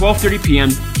12:30 p.m.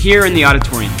 here in the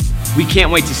auditorium. We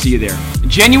can't wait to see you there.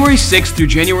 January 6th through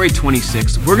January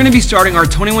 26th, we're going to be starting our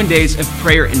 21 days of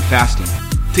prayer and fasting.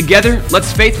 Together,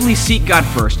 let's faithfully seek God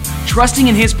first, trusting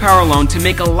in His power alone to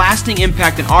make a lasting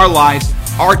impact in our lives,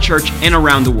 our church, and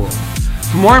around the world.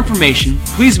 For more information,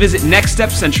 please visit Next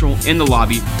Step Central in the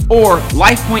lobby or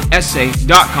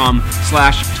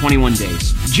lifepointsa.com/21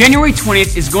 days. January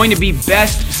 20th is going to be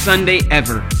best Sunday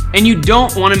ever, and you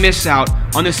don't want to miss out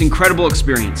on this incredible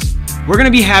experience. We're going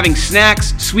to be having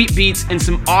snacks, sweet beats, and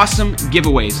some awesome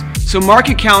giveaways. So mark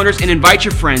your calendars and invite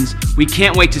your friends. We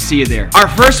can't wait to see you there. Our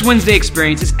first Wednesday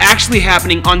experience is actually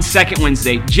happening on second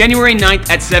Wednesday, January 9th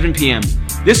at 7 p.m.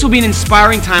 This will be an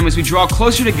inspiring time as we draw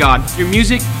closer to God through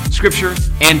music, scripture,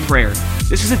 and prayer.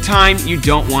 This is a time you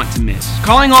don't want to miss.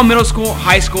 Calling all middle school,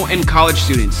 high school, and college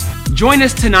students. Join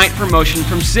us tonight for Motion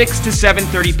from 6 to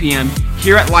 7:30 p.m.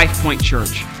 here at Life Point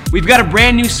Church. We've got a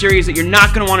brand new series that you're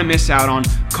not going to want to miss out on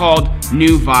called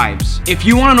New Vibes. If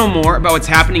you want to know more about what's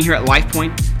happening here at Life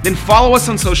Point, then follow us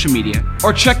on social media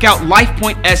or check out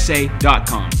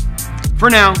lifepointsa.com. For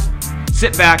now,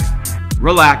 sit back,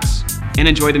 relax, and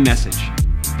enjoy the message.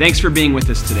 Thanks for being with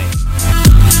us today.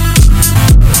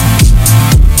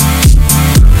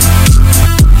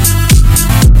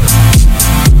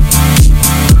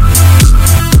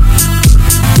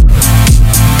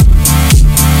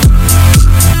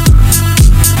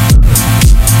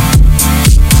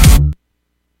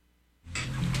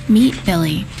 Meet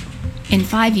Billy. In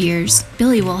 5 years,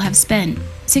 Billy will have spent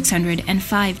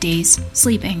 605 days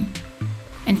sleeping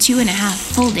and 2.5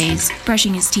 full days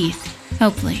brushing his teeth,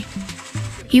 hopefully.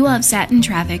 He will have sat in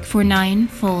traffic for 9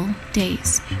 full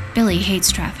days. Billy hates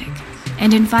traffic.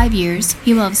 And in 5 years,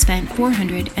 he will have spent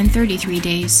 433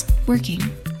 days working.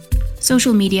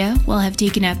 Social media will have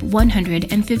taken up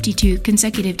 152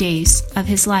 consecutive days of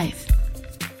his life.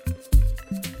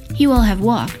 He will have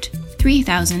walked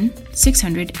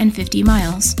 3,650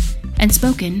 miles and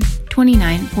spoken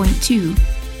 29.2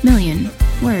 million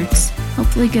words,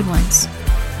 hopefully good ones.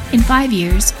 In 5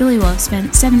 years, Billy will have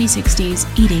spent 76 days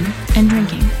eating and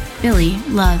drinking. Billy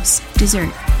loves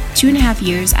dessert. 2.5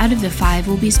 years out of the 5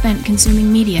 will be spent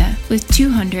consuming media, with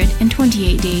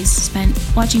 228 days spent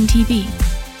watching TV.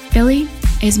 Billy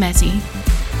is messy.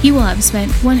 He will have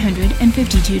spent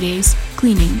 152 days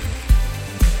cleaning.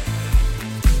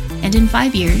 And in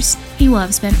 5 years, he will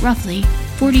have spent roughly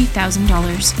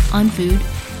 $40,000 on food,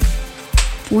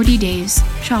 40 days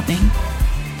shopping,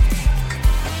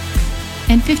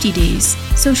 and 50 days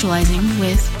socializing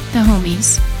with the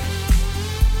homies.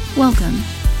 Welcome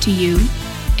to you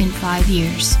in 5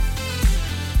 years.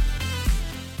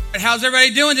 How's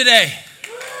everybody doing today?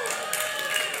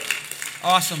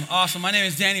 Awesome. My name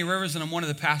is Danny Rivers, and I'm one of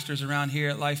the pastors around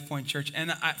here at Life Point Church.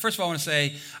 And first of all, I want to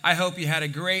say, I hope you had a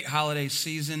great holiday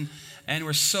season, and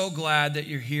we're so glad that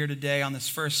you're here today on this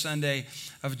first Sunday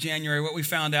of January. What we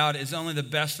found out is only the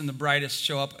best and the brightest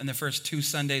show up in the first 2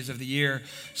 Sundays of the year.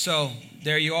 So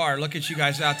there you are. Look at you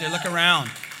guys out there. Look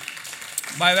around.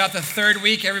 By about the third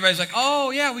week, everybody's like, oh,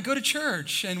 yeah, we go to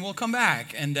church, and we'll come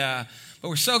back. But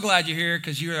we're so glad you're here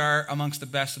because you are amongst the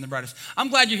best and the brightest. I'm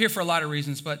glad you're here for a lot of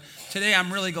reasons, but today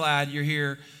I'm really glad you're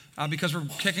here because we're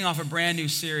kicking off a brand new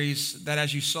series that,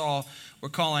 as you saw, we're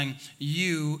calling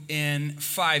You in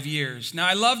 5 Years. Now,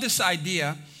 I love this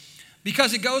idea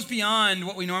because it goes beyond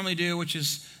what we normally do, which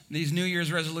is these New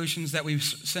Year's resolutions that we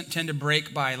tend to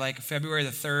break by like February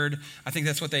the 3rd. I think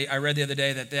that's what I read the other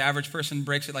day, that the average person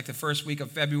breaks it like the first week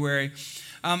of February.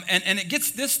 And it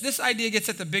gets this idea gets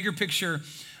at the bigger picture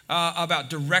about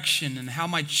direction and how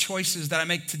my choices that I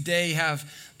make today have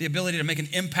the ability to make an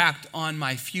impact on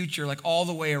my future, like all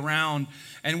the way around,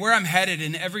 and where I'm headed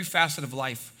in every facet of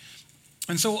life.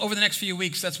 And so over the next few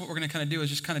weeks, that's what we're going to kind of do, is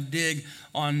just kind of dig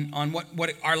on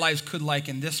what our lives could like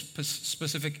in this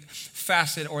specific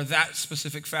facet or that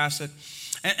specific facet.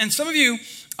 And some of you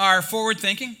are forward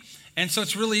thinking. And so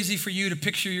it's real easy for you to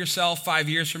picture yourself 5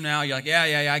 years from now. You're like,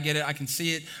 yeah, I get it. I can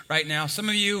see it right now. Some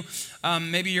of you,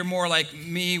 maybe you're more like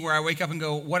me, where I wake up and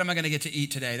go, what am I going to get to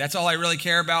eat today? That's all I really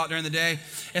care about during the day,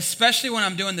 especially when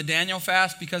I'm doing the Daniel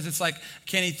fast, because it's like,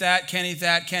 can't eat that, can't eat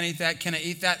that, can't eat that, can I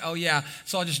eat that? Oh, yeah.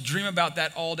 So I'll just dream about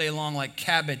that all day long, like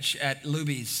cabbage at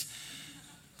Luby's.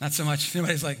 Not so much.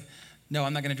 Everybody's like, no,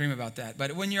 I'm not going to dream about that.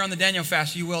 But when you're on the Daniel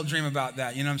fast, you will dream about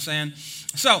that. You know what I'm saying?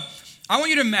 So I want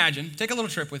you to imagine, take a little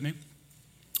trip with me.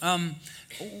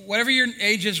 Whatever your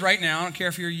age is right now, I don't care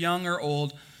if you're young or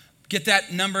old, get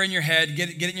that number in your head, get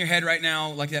it in your head right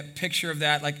now, like that picture of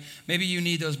that. Like maybe you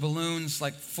need those balloons,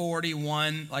 like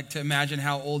 41, like to imagine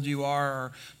how old you are,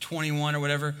 or 21 or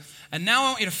whatever. And now I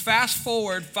want you to fast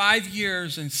forward 5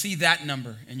 years and see that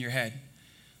number in your head.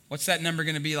 What's that number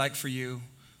going to be like for you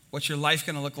What's your life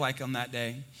going to look like on that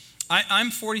day? I'm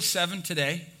 47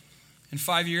 today. In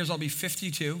 5 years, I'll be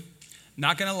 52.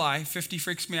 Not going to lie, 50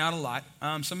 freaks me out a lot.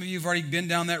 Some of you have already been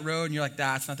down that road, and you're like,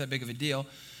 it's not that big of a deal.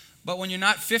 But when you're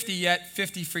not 50 yet,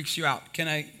 50 freaks you out.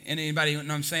 Anybody know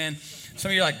what I'm saying?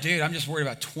 Some of you are like, dude, I'm just worried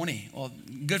about 20. Well,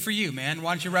 good for you, man.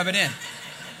 Why don't you rub it in?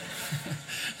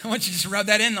 Why don't you just rub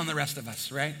that in on the rest of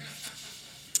us, right?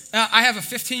 I have a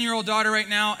 15-year-old daughter right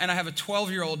now, and I have a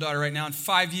 12-year-old daughter right now. In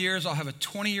 5 years, I'll have a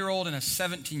 20-year-old and a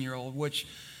 17-year-old, which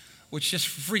just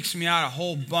freaks me out a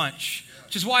whole bunch,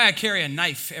 which is why I carry a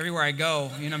knife everywhere I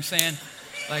go. You know what I'm saying?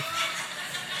 Like,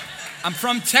 I'm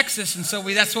from Texas, and so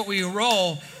that's what we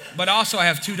roll, but also I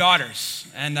have 2 daughters,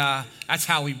 and that's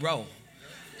how we roll.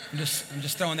 I'm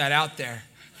just throwing that out there.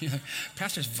 You're like,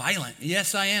 Pastor's violent.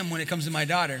 Yes, I am when it comes to my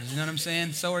daughters. You know what I'm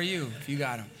saying? So are you, if you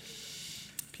got them.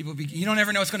 You don't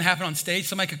ever know what's going to happen on stage.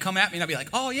 Somebody could come at me and I'll be like,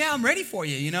 oh yeah, I'm ready for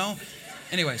you, you know?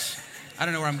 Anyways, I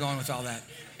don't know where I'm going with all that.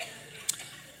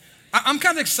 I'm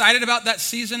kind of excited about that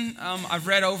season. I've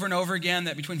read over and over again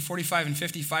that between 45 and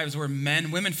 55 is where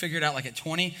women figure it out like at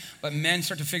 20, but men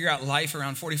start to figure out life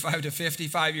around 45 to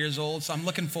 55 years old. So I'm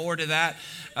looking forward to that.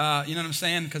 You know what I'm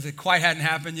saying? Because it quite hadn't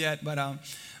happened yet. But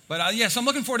so I'm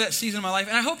looking forward to that season of my life.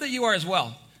 And I hope that you are as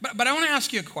well. But I want to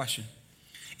ask you a question.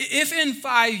 If in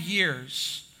 5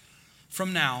 years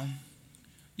from now,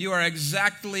 you are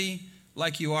exactly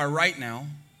like you are right now,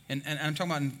 and I'm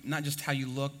talking about not just how you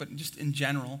look, but just in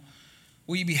general,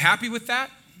 will you be happy with that,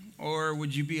 or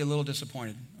would you be a little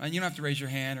disappointed? And you don't have to raise your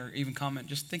hand or even comment.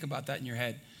 Just think about that in your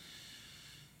head.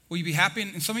 Will you be happy?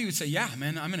 And some of you would say, yeah,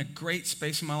 man, I'm in a great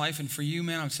space in my life. And for you,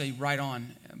 man, I would say right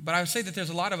on. But I would say that there's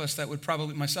a lot of us that would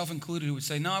probably, myself included, who would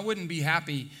say, no, I wouldn't be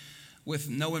happy with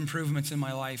no improvements in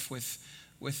my life, with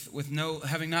no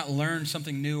having not learned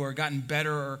something new or gotten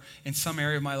better or in some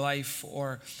area of my life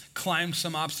or climbed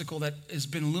some obstacle that has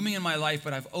been looming in my life,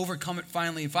 but I've overcome it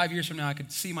finally. 5 years from now, I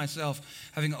could see myself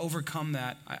having overcome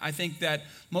that. I think that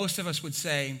most of us would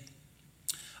say,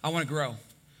 I want to grow.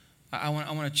 I want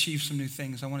to achieve some new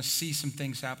things. I want to see some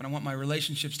things happen. I want my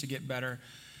relationships to get better.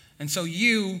 And so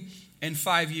you, in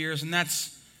 5 years, and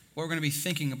that's what we're going to be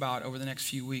thinking about over the next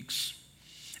few weeks.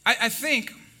 I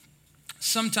think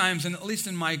sometimes, and at least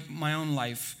in my own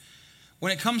life,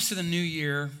 when it comes to the new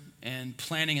year and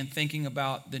planning and thinking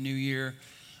about the new year,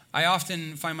 I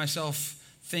often find myself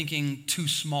thinking too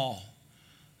small,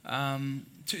 too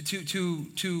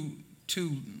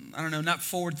I don't know, not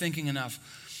forward thinking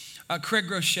enough. Craig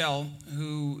Groeschel,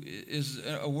 who is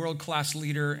a world-class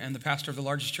leader and the pastor of the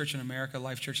largest church in America,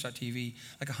 LifeChurch.tv,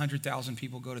 like 100,000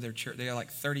 people go to their church. They have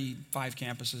like 35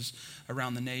 campuses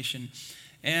around the nation.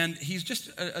 And he's just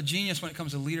a genius when it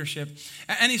comes to leadership.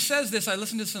 And he says this, I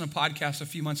listened to this in a podcast a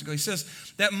few months ago. He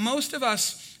says that most of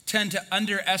us tend to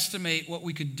underestimate what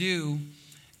we could do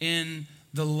in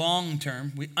the long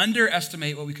term. We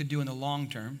underestimate what we could do in the long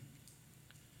term.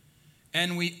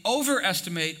 And we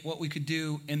overestimate what we could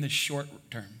do in the short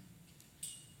term.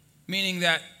 Meaning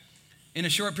that in a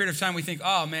short period of time, we think,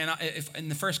 oh man, if in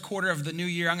the first quarter of the new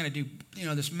year, I'm going to do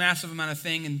this massive amount of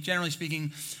thing. And generally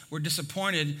speaking, we're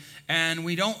disappointed. And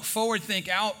we don't forward think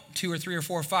out 2 or 3 or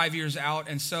 4 or 5 years out.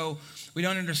 And so we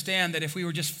don't understand that if we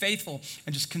were just faithful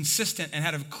and just consistent and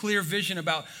had a clear vision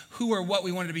about who or what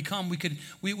we wanted to become,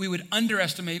 we would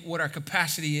underestimate what our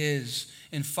capacity is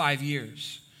in 5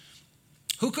 years.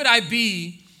 Who could I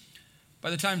be by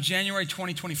the time January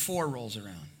 2024 rolls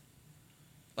around?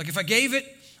 Like if I gave it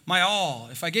my all,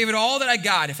 if I gave it all that I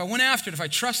got, if I went after it, if I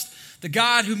trust the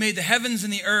God who made the heavens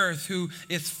and the earth, who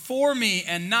is for me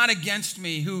and not against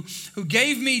me, who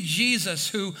gave me Jesus,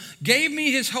 who gave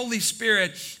me his Holy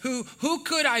Spirit, who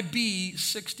could I be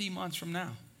 60 months from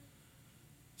now?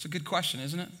 It's a good question,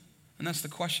 isn't it? And that's the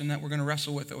question that we're going to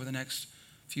wrestle with over the next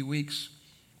few weeks.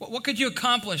 What could you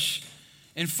accomplish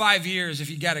in 5 years if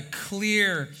you got a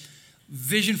clear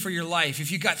vision for your life,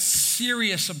 if you got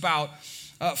serious about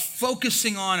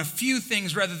focusing on a few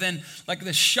things rather than like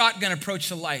the shotgun approach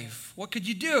to life? What could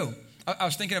you do? I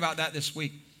was thinking about that this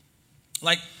week.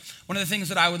 Like one of the things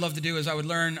that I would love to do is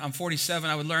I'm 47,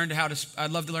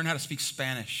 I'd love to learn how to speak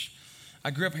Spanish.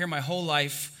 I grew up here my whole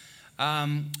life.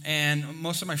 And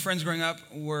most of my friends growing up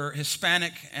were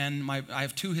Hispanic, and I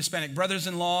have 2 Hispanic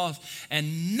brothers-in-law,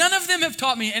 and none of them have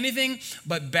taught me anything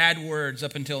but bad words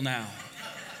up until now.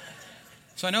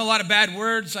 So I know a lot of bad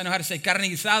words. I know how to say carne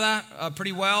guisada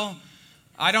pretty well.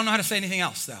 I don't know how to say anything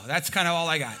else, though. That's kind of all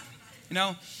I got,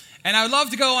 And I would love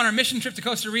to go on our mission trip to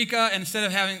Costa Rica, and instead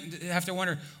of have to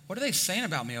wonder, what are they saying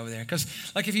about me over there? Because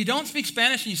like if you don't speak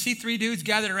Spanish and you see 3 dudes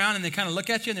gathered around and they kind of look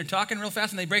at you and they're talking real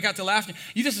fast and they break out to laughter,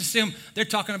 you just assume they're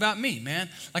talking about me, man.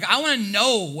 Like I want to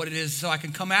know what it is so I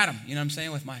can come at them, you know what I'm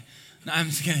saying, with No, I'm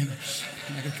just kidding.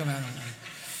 I'm not going to come out on that.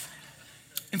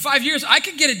 In 5 years, I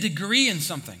could get a degree in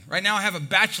something. Right now, I have a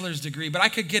bachelor's degree, but I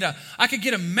could get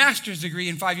a master's degree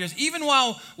in 5 years. Even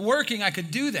while working, I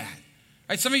could do that.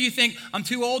 Right? Some of you think, I'm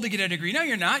too old to get a degree. No,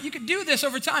 you're not. You could do this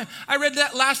over time. I read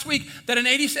that last week that an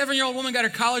 87-year-old woman got her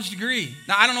college degree.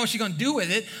 Now, I don't know what she's going to do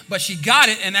with it, but she got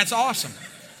it, and that's awesome.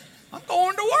 I'm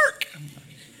going to work.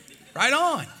 Right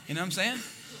on. You know what I'm saying?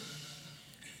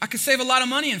 I could save a lot of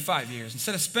money in 5 years.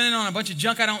 Instead of spending on a bunch of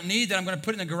junk I don't need that I'm going to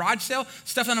put in a garage sale,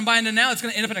 stuff that I'm buying now, it's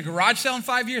going to end up in a garage sale in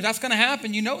 5 years. That's going to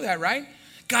happen. You know that, right?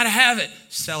 Got to have it.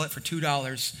 Sell it for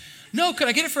 $2. No, could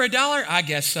I get it for $1? I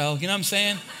guess so. You know what I'm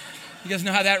saying? You guys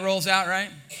know how that rolls out, right?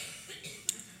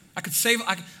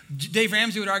 Dave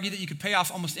Ramsey would argue that you could pay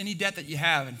off almost any debt that you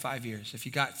have in 5 years. If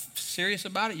you got serious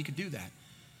about it, you could do that.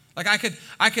 Like I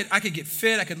could get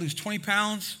fit. I could lose 20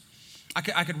 pounds. I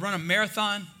could run a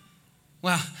marathon.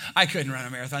 Well, I couldn't run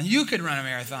a marathon. You could run a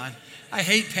marathon. I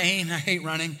hate pain. I hate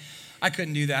running. I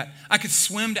couldn't do that. I could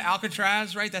swim to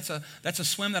Alcatraz, right? That's a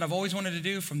swim that I've always wanted to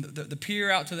do from the pier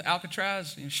out to the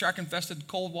Alcatraz, shark-infested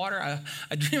cold water.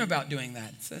 I dream about doing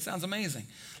that. That sounds amazing.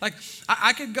 Like,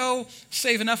 I could go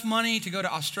save enough money to go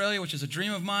to Australia, which is a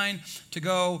dream of mine, to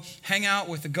go hang out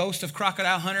with the ghost of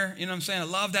Crocodile Hunter. You know what I'm saying? I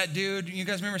love that dude. You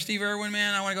guys remember Steve Irwin,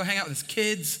 man? I want to go hang out with his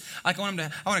kids. I want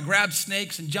to grab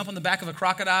snakes and jump on the back of a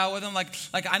crocodile with them. Like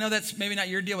I know that's maybe not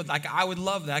your deal, but like I would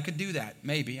love that. I could do that,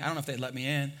 maybe. I don't know if they'd let me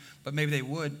in, but maybe they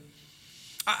would.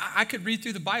 I could read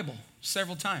through the Bible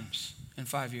several times in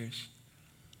 5 years.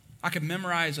 I could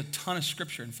memorize a ton of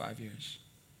scripture in 5 years.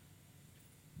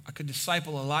 I could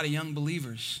disciple a lot of young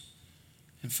believers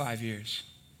in 5 years.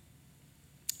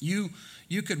 You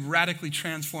could radically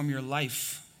transform your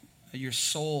life, your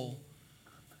soul,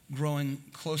 growing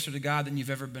closer to God than you've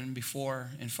ever been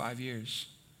before in 5 years.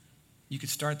 You could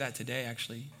start that today,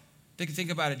 actually.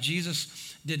 Think about it.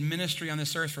 Jesus did ministry on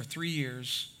this earth for 3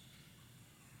 years.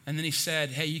 And then he said,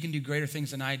 hey, you can do greater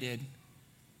things than I did.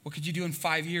 What could you do in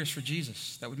 5 years for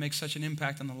Jesus that would make such an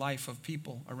impact on the life of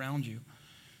people around you?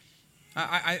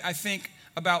 I think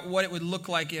about what it would look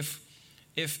like if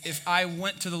I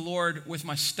went to the Lord with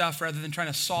my stuff rather than trying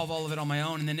to solve all of it on my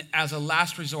own. And then as a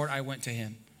last resort, I went to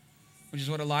him, which is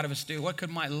what a lot of us do. What could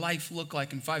my life look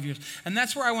like in 5 years? And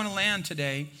that's where I want to land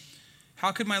today.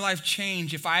 How could my life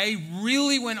change if I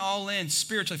really went all in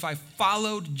spiritually, if I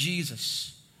followed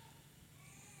Jesus?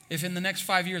 If in the next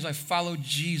 5 years I followed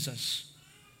Jesus,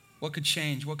 what could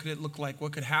change? What could it look like?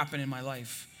 What could happen in my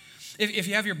life? If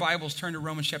you have your Bibles, turn to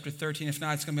Romans chapter 13. If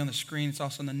not, it's going to be on the screen. It's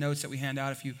also in the notes that we hand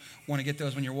out if you want to get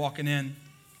those when you're walking in.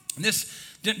 And this,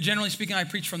 generally speaking, I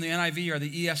preach from the NIV or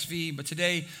the ESV, but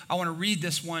today I want to read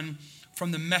this one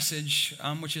from the Message,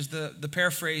 which is the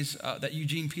paraphrase that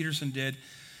Eugene Peterson did.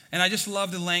 And I just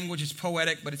love the language. It's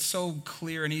poetic, but it's so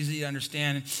clear and easy to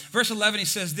understand. In verse 11, he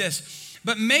says this,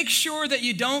 but make sure that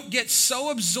you don't get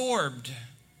so absorbed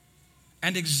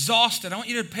and exhausted. I want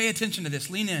you to pay attention to this.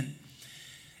 Lean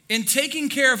in taking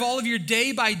care of all of your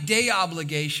day-by-day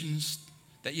obligations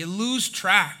that you lose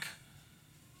track.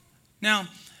 Now,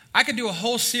 I could do a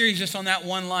whole series just on that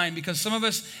one line because some of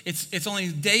us, it's only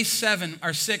day 7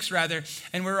 or 6 rather,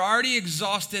 and we're already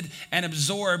exhausted and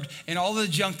absorbed in all the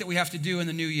junk that we have to do in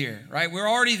the new year, right? We're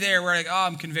already there. We're like, oh,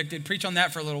 I'm convicted. Preach on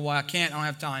that for a little while. I can't. I don't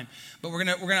have time. But we're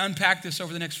gonna unpack this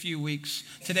over the next few weeks.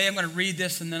 Today I'm going to read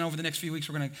this, and then over the next few weeks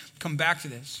we're going to come back to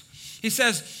this. He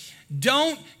says,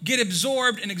 don't get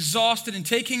absorbed and exhausted in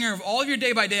taking care of all of your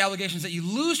day-by-day obligations that you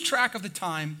lose track of the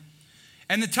time.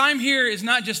 And the time here is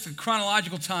not just the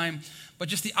chronological time, but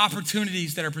just the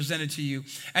opportunities that are presented to you.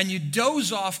 And you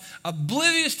doze off,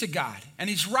 oblivious to God. And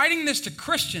he's writing this to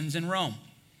Christians in Rome.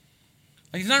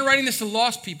 Like he's not writing this to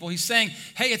lost people. He's saying,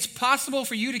 hey, it's possible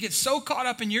for you to get so caught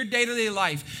up in your day-to-day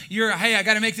life. Hey, I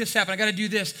got to make this happen. I got to do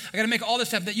this. I got to make all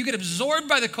this happen. That you get absorbed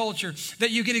by the culture,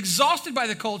 that you get exhausted by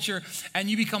the culture, and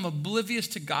you become oblivious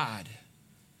to God.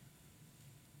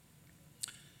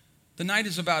 The night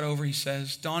is about over, he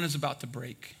says. Dawn is about to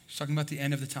break. He's talking about the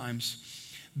end of the times.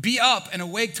 Be up and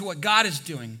awake to what God is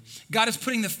doing. God is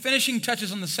putting the finishing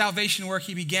touches on the salvation work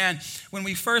he began when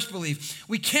we first believed.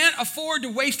 We can't afford to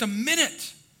waste a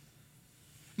minute.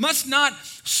 Must not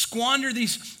squander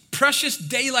these precious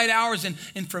daylight hours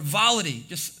in frivolity,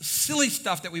 just silly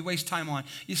stuff that we waste time on.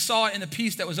 You saw it in the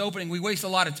piece that was opening. We waste a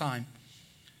lot of time.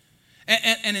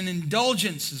 And in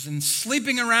indulgences and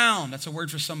sleeping around, that's a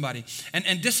word for somebody.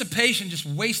 And dissipation, just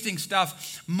wasting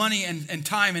stuff, money and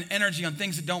time and energy on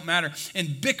things that don't matter.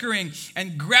 And bickering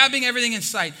and grabbing everything in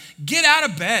sight. Get out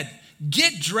of bed.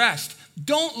 Get dressed.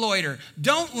 Don't loiter.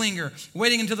 Don't linger,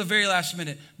 waiting until the very last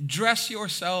minute. Dress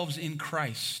yourselves in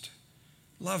Christ.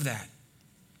 Love that.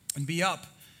 And be up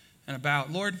and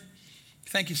about. Lord,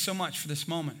 Thank you so much for this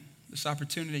moment, this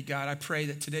opportunity, God. I pray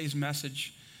that today's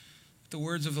message, the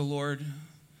words of the Lord,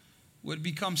 would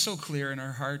become so clear in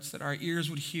our hearts, that our ears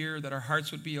would hear, that our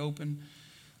hearts would be open.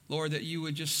 Lord, that you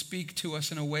would just speak to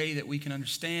us in a way that we can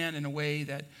understand, in a way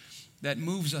that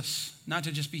moves us, not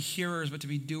to just be hearers, but to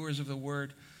be doers of the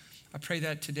word. I pray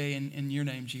that today in your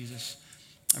name, Jesus.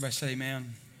 Everybody say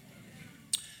amen.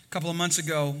 A couple of months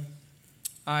ago,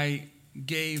 I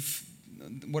gave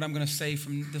what I'm going to say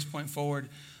from this point forward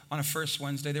on a First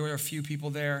Wednesday. There were a few people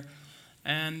there.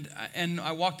 And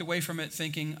I walked away from it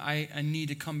thinking I need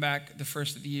to come back the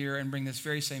first of the year and bring this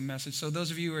very same message. So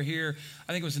those of you who are here,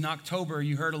 I think it was in October,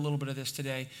 you heard a little bit of this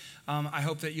today. I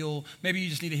hope that maybe you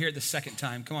just need to hear it the second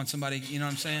time. Come on, somebody, you know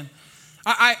what I'm saying?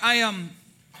 I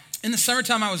in the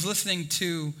summertime, I was listening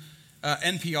to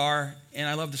NPR, and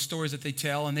I love the stories that they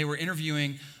tell. And they were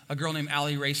interviewing a girl named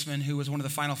Aly Raisman, who was one of the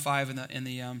final five in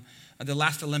the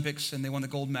last Olympics, and they won the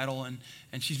gold medal,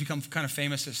 and she's become kind of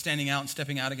famous as standing out and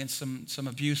stepping out against some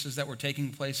abuses that were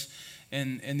taking place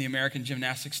in the American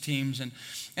gymnastics teams.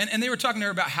 And they were talking to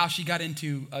her about how she got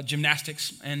into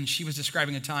gymnastics, and she was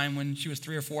describing a time when she was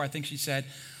 3 or 4, I think she said,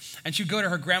 and she'd go to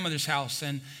her grandmother's house,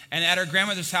 and at her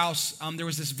grandmother's house, there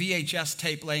was this VHS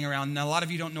tape laying around. Now, a lot of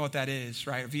you don't know what that is,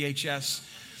 right? A VHS.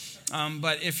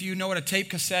 But if you know what a tape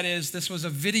cassette is, this was a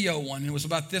video one. It was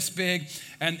about this big,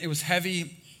 and it was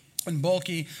heavy and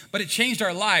bulky, but it changed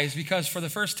our lives because for the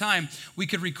first time, we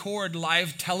could record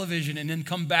live television and then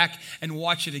come back and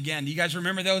watch it again. Do you guys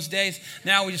remember those days?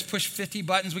 Now we just push 50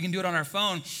 buttons. We can do it on our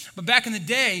phone. But back in the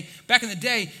day,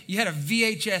 you had a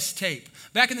VHS tape.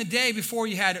 Back in the day, before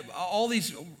you had all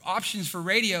these options for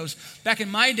radios, back in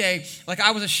my day, like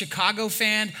I was a Chicago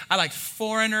fan. I liked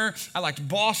Foreigner. I liked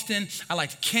Boston. I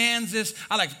liked Kansas.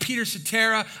 I liked Peter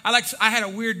Cetera. I had a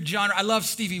weird genre. I loved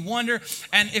Stevie Wonder.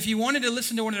 And if you wanted to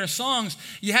listen to one of their songs,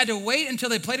 you had to wait until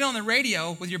they played it on the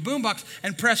radio with your boombox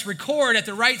and press record at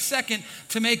the right second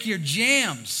to make your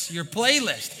jams, your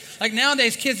playlist. Like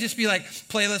nowadays, kids just be like,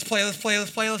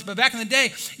 playlist. But back in the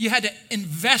day, you had to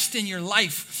invest in your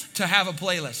life to have a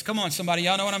playlist. Come on, somebody.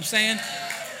 Y'all know what I'm saying?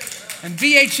 And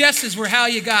VHSs were how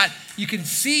you could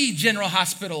see General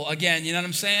Hospital again. You know what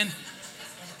I'm saying?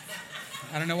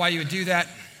 I don't know why you would do that.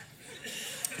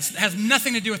 It has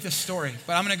nothing to do with this story,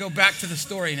 but I'm going to go back to the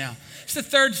story now. It's the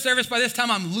third service. By this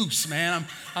time, I'm loose, man.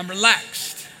 I'm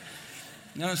relaxed.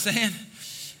 You know what I'm saying?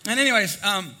 And anyways,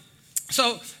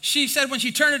 so she said when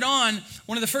she turned it on,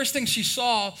 one of the first things she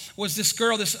saw was this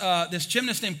girl, this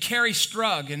gymnast named Carrie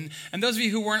Strug. And those of you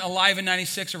who weren't alive in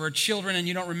 96 or were children and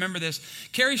you don't remember this,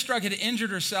 Carrie Strug had injured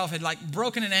herself, had like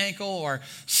broken an ankle or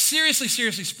seriously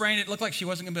sprained it. It looked like she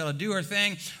wasn't going to be able to do her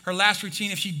thing, her last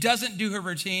routine. If she doesn't do her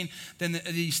routine, then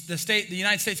the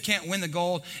United States can't win the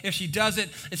gold. If she does it,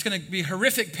 it's going to be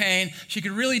horrific pain. She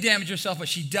could really damage herself, but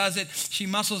she does it. She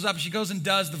muscles up. She goes and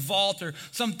does the vault or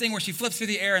something where she flips through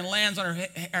the air and lands on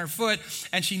her foot,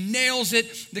 and she nails it.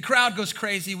 The crowd goes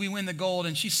crazy. We win the gold.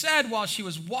 And she said while she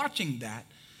was watching that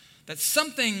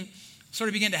something sort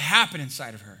of began to happen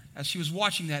inside of her as she was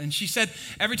watching that. And she said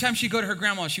every time she'd go to her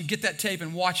grandma, she would get that tape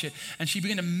and watch it. And she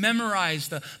began to memorize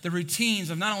the routines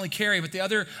of not only Carrie, but the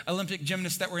other Olympic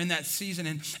gymnasts that were in that season.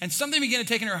 And something began to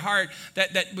take in her heart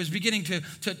that was beginning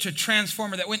to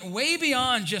transform her, that went way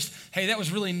beyond just, hey, that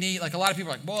was really neat. Like a lot of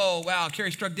people are like, whoa, wow,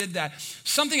 Carrie Strug did that.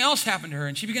 Something else happened to her,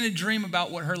 and she began to dream about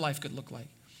what her life could look like.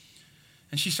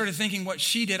 And she started thinking what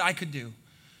she did, I could do.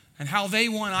 And how they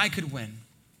won, I could win.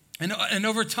 And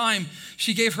over time,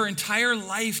 she gave her entire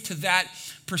life to that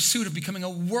pursuit of becoming a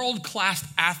world-class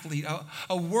athlete,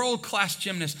 a world-class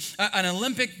gymnast, an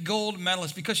Olympic gold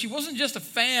medalist, because she wasn't just a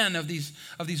fan of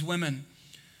these women.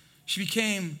 She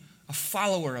became a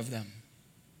follower of them.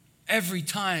 Every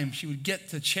time she would get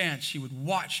the chance, she would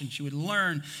watch and she would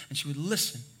learn and she would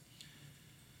listen.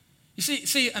 You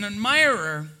see, an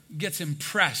admirer gets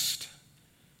impressed.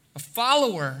 A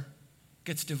follower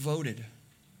gets devoted.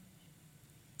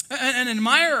 An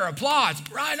admirer applauds,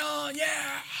 right on,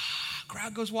 yeah.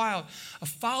 Crowd goes wild. A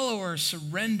follower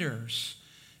surrenders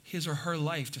his or her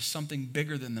life to something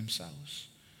bigger than themselves.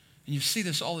 And you see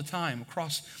this all the time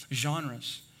across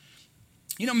genres.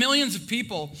 You know, millions of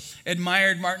people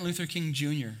admired Martin Luther King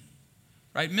Jr.,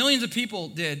 right? Millions of people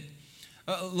did.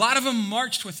 A lot of them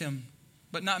marched with him,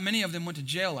 but not many of them went to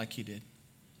jail like he did.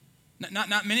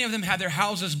 Not many of them had their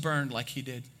houses burned like he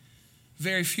did.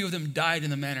 Very few of them died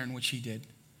in the manner in which he did.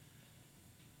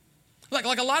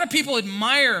 Like a lot of people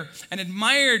admired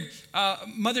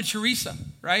Mother Teresa,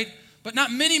 right? But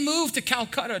not many moved to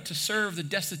Calcutta to serve the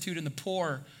destitute and the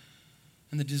poor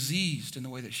and the diseased in the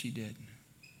way that she did.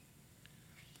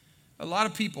 A lot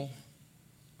of people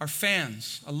are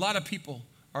fans. A lot of people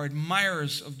are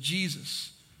admirers of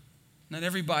Jesus. Not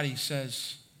everybody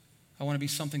says, I want to be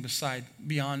something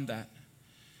beyond that.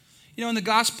 You know, in the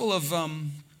Gospel of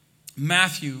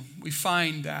Matthew, we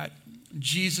find that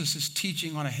Jesus is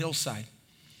teaching on a hillside.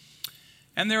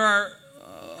 And there's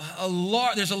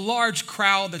a large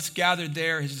crowd that's gathered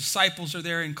there. His disciples are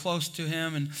there and close to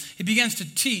him. And he begins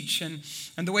to teach. And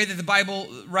the way that the Bible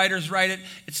writers write it,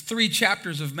 it's 3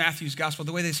 chapters of Matthew's gospel.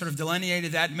 The way they sort of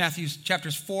delineated that, Matthew's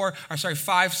chapters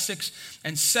 5, 6,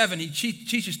 and 7. He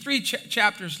teaches 3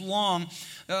 chapters long,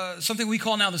 something we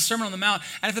call now the Sermon on the Mount.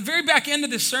 And at the very back end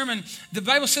of this sermon, the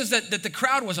Bible says that the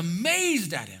crowd was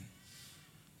amazed at him.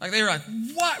 Like they were like,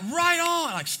 what? Right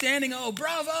on. Like standing, oh,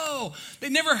 bravo.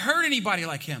 They've never heard anybody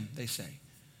like him, they say.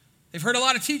 They've heard a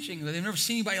lot of teaching, but they've never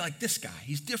seen anybody like this guy.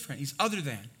 He's different. He's other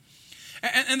than.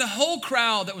 And the whole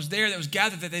crowd that was there, that was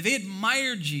gathered that day, they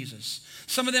admired Jesus.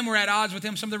 Some of them were at odds with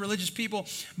him, some of the religious people.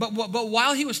 But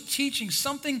while he was teaching,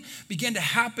 something began to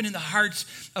happen in the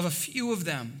hearts of a few of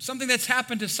them. Something that's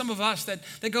happened to some of us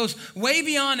that goes way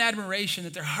beyond admiration,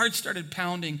 that their hearts started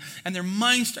pounding and their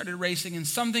minds started racing, and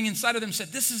something inside of them said,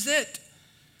 this is it.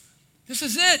 This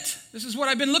is it. This is what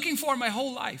I've been looking for my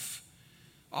whole life,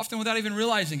 often without even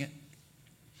realizing it.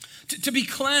 To be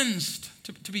cleansed,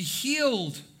 to be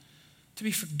healed, to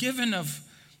be forgiven of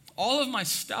all of my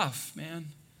stuff, man.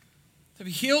 To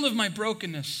be healed of my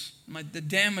brokenness, the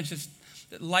damage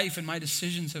that life and my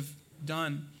decisions have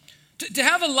done. To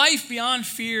have a life beyond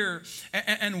fear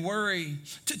and worry.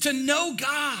 To know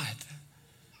God.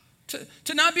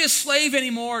 To not be a slave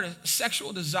anymore to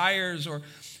sexual desires, or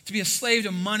to be a slave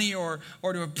to money or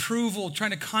to approval,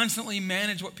 trying to constantly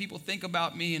manage what people think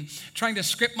about me and trying to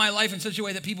script my life in such a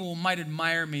way that people might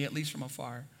admire me, at least from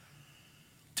afar.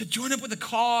 To join up with a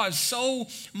cause so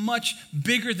much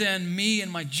bigger than me and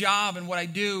my job and what I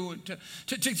do.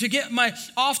 To get my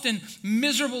often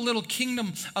miserable little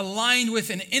kingdom aligned with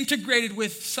and integrated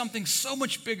with something so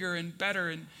much bigger and better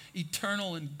and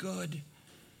eternal and good.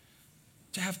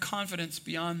 To have confidence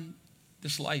beyond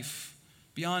this life,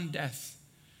 beyond death.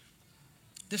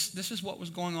 This is what was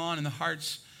going on in the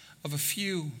hearts of a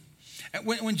few. And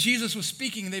when Jesus was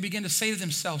speaking, they began to say to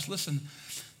themselves, listen,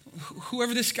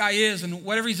 whoever this guy is and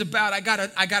whatever he's about, I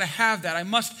gotta have that. I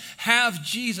must have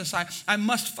Jesus. I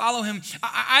must follow him.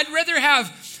 I'd rather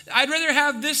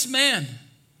have this man,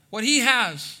 what he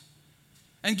has,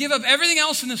 and give up everything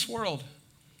else in this world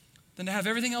than to have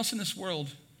everything else in this world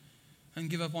and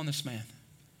give up on this man.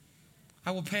 I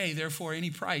will pay, therefore,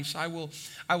 any price. I will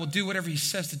do whatever he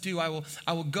says to do. I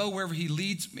will go wherever he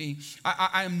leads me.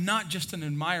 I am not just an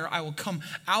admirer. I will come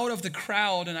out of the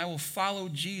crowd and I will follow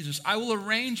Jesus. I will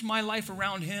arrange my life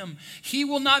around him. He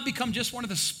will not become just one of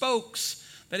the spokes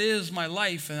that is my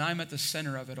life, and I'm at the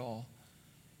center of it all.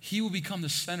 He will become the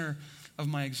center of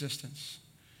my existence.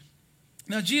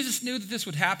 Now, Jesus knew that this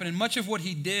would happen, and much of what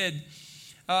he did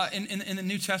in the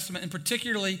New Testament, and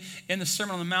particularly in the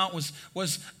Sermon on the Mount,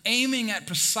 was aiming at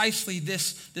precisely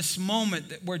this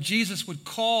moment where Jesus would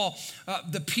call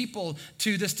the people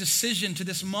to this decision, to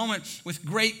this moment with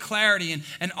great clarity.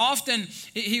 And often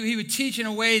he would teach in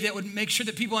a way that would make sure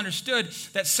that people understood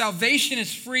that salvation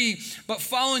is free, but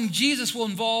following Jesus will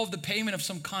involve the payment of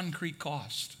some concrete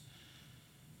cost.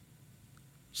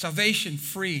 Salvation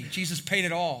free. Jesus paid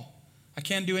it all. I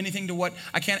can't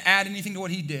add anything to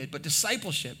what he did, but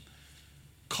discipleship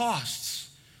costs.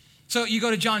 So you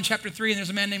go to John chapter 3, and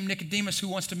there's a man named Nicodemus who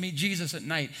wants to meet Jesus at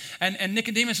night. And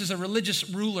Nicodemus is a religious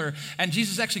ruler, and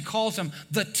Jesus actually calls him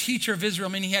the teacher of Israel.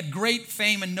 I mean, he had great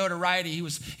fame and notoriety. He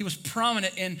was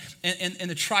prominent in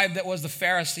the tribe that was the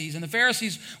Pharisees. And the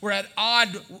Pharisees were at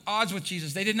odds with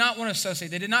Jesus. They did not want to associate.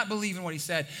 They did not believe in what he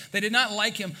said. They did not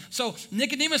like him. So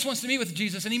Nicodemus wants to meet with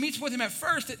Jesus, and he meets with him at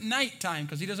first at nighttime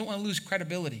because he doesn't want to lose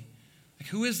credibility. Like,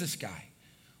 who is this guy?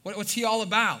 What's he all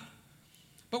about?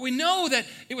 But we know that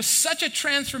it was such a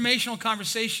transformational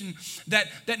conversation that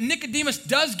Nicodemus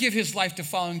does give his life to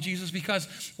following Jesus,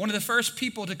 because one of the first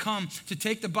people to come to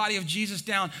take the body of Jesus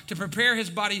down, to prepare his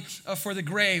body for the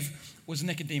grave, was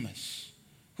Nicodemus,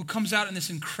 who comes out in this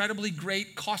incredibly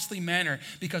great, costly manner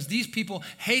because these people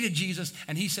hated Jesus,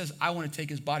 and he says, I want to take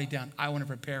his body down. I want to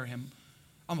prepare him.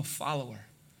 I'm a follower.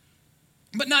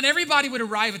 But not everybody would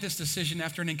arrive at this decision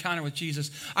after an encounter with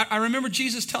Jesus. I remember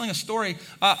Jesus telling a story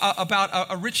about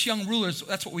a rich young ruler.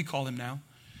 That's what we call him now.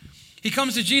 He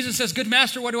comes to Jesus and says, good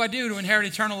master, what do I do to inherit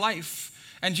eternal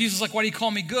life? And Jesus is like, why do you call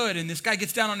me good? And this guy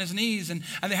gets down on his knees, and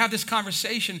they have this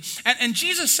conversation. And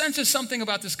Jesus senses something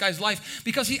about this guy's life,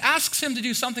 because he asks him to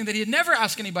do something that he had never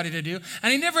asked anybody to do,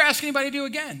 and he never asked anybody to do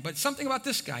again. But something about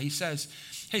this guy. He says,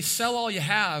 hey, sell all you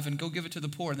have and go give it to the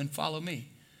poor, and then follow me.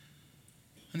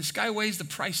 And this guy weighs the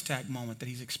price tag moment that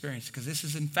he's experienced, because this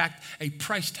is in fact a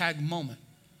price tag moment.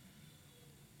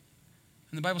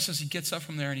 And the Bible says he gets up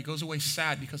from there and he goes away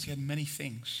sad because he had many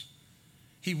things.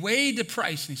 He weighed the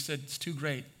price and he said, it's too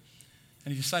great.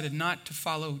 And he decided not to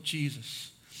follow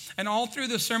Jesus. And all through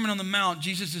the Sermon on the Mount,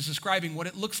 Jesus is describing what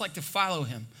it looks like to follow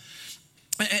him.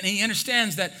 And he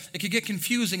understands that it could get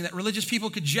confusing, that religious people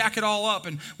could jack it all up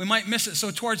and we might miss it. So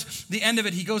towards the end of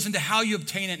it, he goes into how you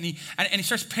obtain it. And he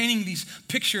starts painting these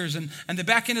pictures. And the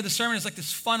back end of the sermon is like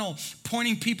this funnel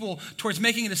pointing people towards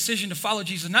making a decision to follow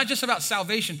Jesus. Not just about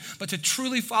salvation, but to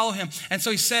truly follow him. And so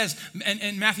he says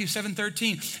in Matthew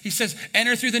 7:13, he says,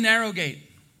 enter through the narrow gate.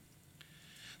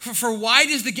 For wide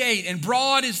is the gate and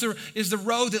broad is the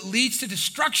road that leads to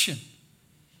destruction.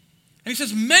 And he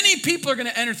says many people are going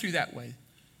to enter through that way.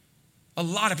 A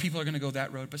lot of people are going to go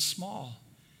that road, but small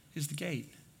is the gate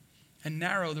and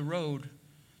narrow the road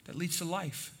that leads to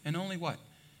life. And only what?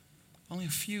 Only a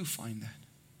few find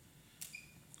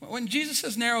that. When Jesus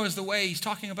says narrow is the way, he's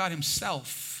talking about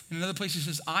himself. In another place he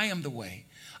says, I am the way.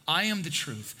 I am the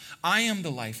truth. I am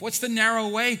the life. What's the narrow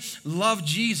way? Love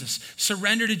Jesus.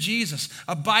 Surrender to Jesus.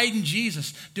 Abide in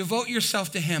Jesus. Devote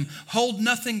yourself to him. Hold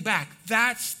nothing back.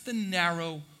 That's the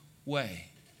narrow way.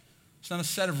 It's not a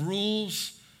set of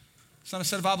rules. It's not a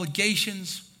set of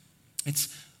obligations.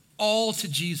 It's all to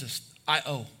Jesus. I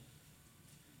owe.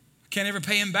 Can't ever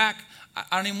pay him back.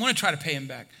 I don't even want to try to pay him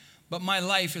back. But my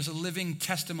life is a living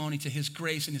testimony to his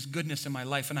grace and his goodness in my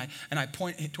life. And I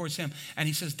point towards him. And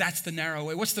he says, that's the narrow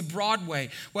way. What's the broad way?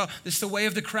 Well, it's the way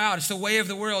of the crowd. It's the way of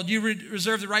the world. You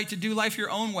reserve the right to do life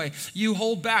your own way. You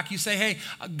hold back. You say, hey,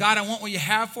 God, I want what you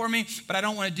have for me, but I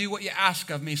don't want to do what you ask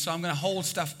of me, so I'm going to hold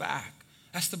stuff back.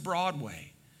 That's the broad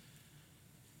way.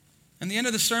 And the end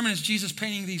of the sermon is Jesus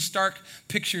painting these stark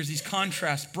pictures, these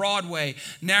contrasts: broad way,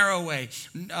 narrow way,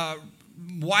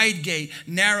 wide gate,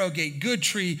 narrow gate, good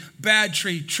tree, bad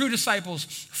tree, true disciples,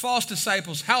 false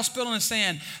disciples, house built on the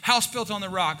sand, house built on the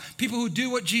rock, people who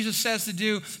do what Jesus says to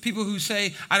do, people who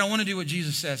say, I don't want to do what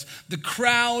Jesus says. The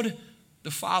crowd, the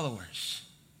followers.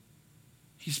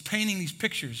 He's painting these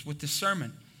pictures with this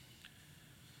sermon.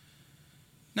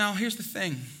 Now, here's the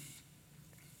thing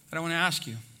that I want to ask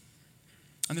you.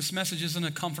 And this message isn't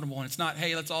a comfortable one. It's not,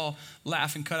 hey, let's all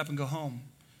laugh and cut up and go home.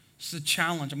 This is a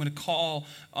challenge. I'm going to call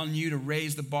on you to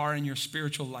raise the bar in your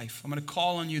spiritual life. I'm going to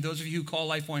call on you, those of you who call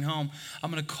LifePoint home,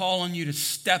 I'm going to call on you to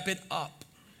step it up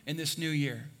in this new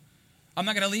year. I'm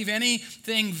not going to leave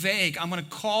anything vague. I'm going to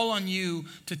call on you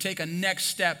to take a next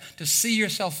step, to see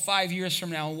yourself 5 years from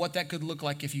now and what that could look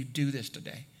like if you do this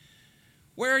today.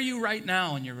 Where are you right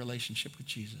now in your relationship with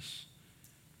Jesus?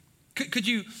 Could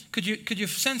you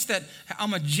sense that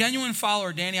I'm a genuine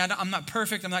follower, Danny? I'm not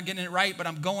perfect. I'm not getting it right, but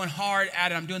I'm going hard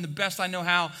at it. I'm doing the best I know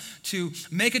how to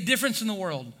make a difference in the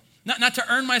world. Not to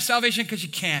earn my salvation, because you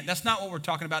can't. That's not what we're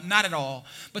talking about. Not at all.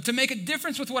 But to make a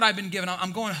difference with what I've been given.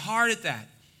 I'm going hard at that.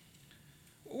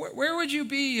 Where would you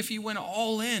be if you went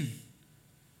all in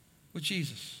with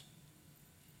Jesus?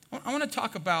 I want to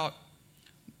talk about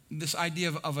this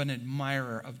idea of an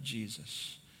admirer of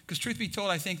Jesus. Because truth be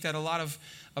told, I think that a lot of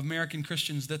American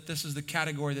Christians, that this is the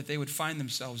category that they would find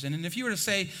themselves in. And if you were to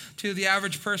say to the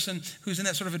average person who's in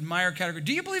that sort of admire category,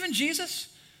 do you believe in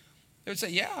Jesus? They would say,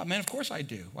 yeah, man, of course I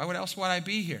do. Why else would I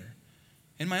be here?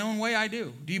 In my own way, I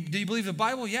do. Do you believe the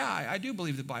Bible? Yeah, I do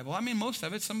believe the Bible. I mean, most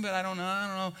of it. Some of it, I don't know.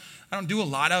 I don't do a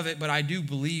lot of it, but I do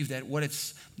believe that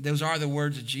those are the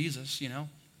words of Jesus, you know.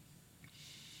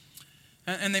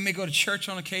 And they may go to church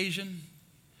on occasion.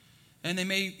 And they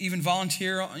may even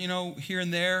volunteer, you know, here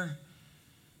and there.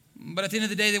 But at the end of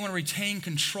the day, they want to retain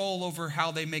control over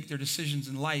how they make their decisions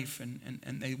in life.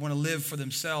 And they want to live for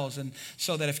themselves. And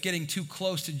so that if getting too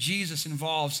close to Jesus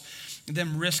involves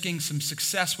them risking some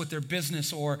success with their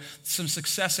business or some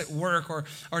success at work or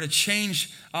to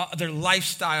change their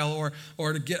lifestyle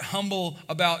or to get humble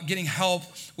about getting help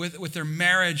with their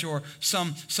marriage or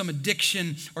some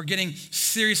addiction or getting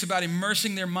serious about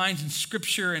immersing their minds in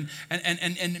Scripture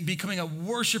and becoming a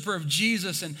worshiper of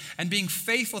Jesus and being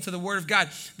faithful to the Word of God,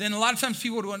 then a lot of times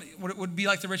people would be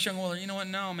like the rich young ruler. You know what?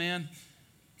 No, man.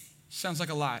 Sounds like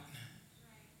a lot.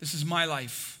 This is my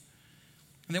life.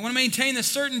 And they want to maintain a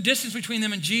certain distance between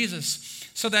them and Jesus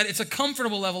so that it's a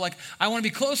comfortable level. Like, I want to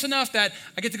be close enough that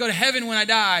I get to go to heaven when I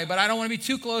die, but I don't want to be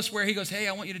too close where he goes, hey,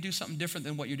 I want you to do something different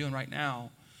than what you're doing right now.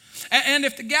 And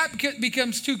if the gap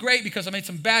becomes too great because I made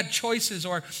some bad choices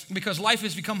or because life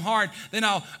has become hard, then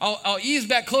I'll ease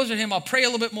back closer to him. I'll pray a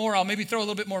little bit more. I'll maybe throw a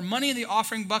little bit more money in the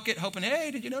offering bucket, hoping, hey,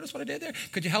 did you notice what I did there?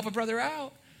 Could you help a brother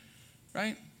out?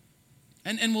 Right?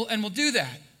 And we'll do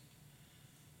that.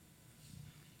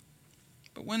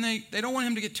 But when they don't want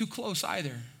him to get too close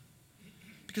either,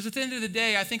 Because at the end of the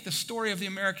day, I think the story of the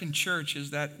American church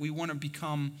is that we want to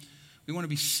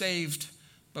be saved,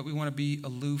 but we want to be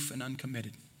aloof and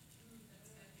uncommitted.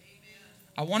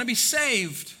 I want to be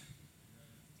saved,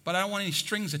 but I don't want any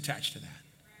strings attached to that.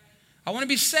 I want to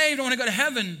be saved, I want to go to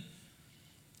heaven,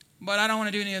 but I don't want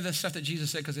to do any of the stuff that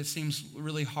Jesus said because it seems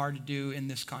really hard to do in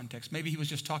this context. Maybe he was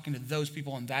just talking to those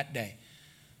people on that day.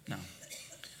 No.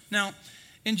 Now,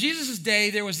 in Jesus' day,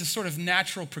 there was this sort of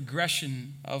natural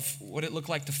progression of what it looked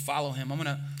like to follow him. I'm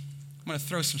gonna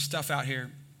throw some stuff out here.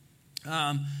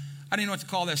 I didn't know what to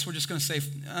call this. We're just going to say,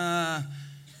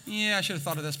 I should have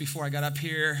thought of this before I got up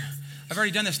here. I've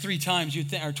already done this 3 times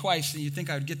or twice, and you'd think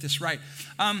I would get this right.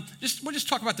 We'll just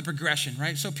talk about the progression,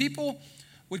 right? So people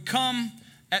would come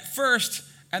at first,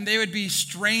 and they would be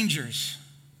strangers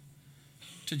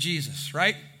to Jesus,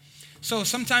 right? So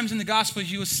sometimes in the Gospels,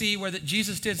 you will see where that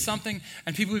Jesus did something,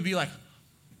 and people would be like,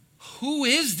 who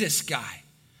is this guy?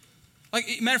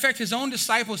 Like, matter of fact, his own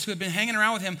disciples who had been hanging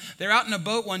around with him, they're out in a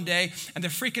boat one day, and they're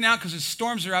freaking out because the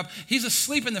storms are up. He's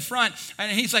asleep in the front,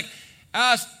 and he's like,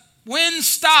 wind,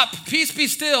 stop, peace, be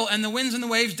still. And the winds and the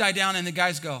waves die down, and the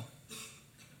guys go,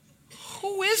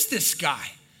 who is this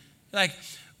guy? Like,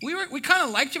 we kind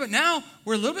of liked you, but now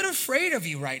we're a little bit afraid of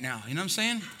you right now. You know what I'm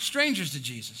saying? Strangers to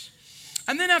Jesus.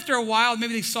 And then after a while,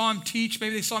 maybe they saw him teach,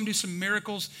 maybe they saw him do some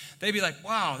miracles. They'd be like,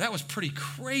 wow, that was pretty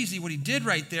crazy what he did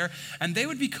right there. And they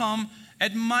would become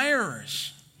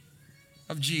admirers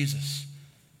of Jesus.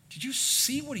 Did you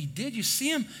see what he did? You see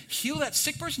him heal that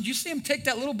sick person? Did you see him take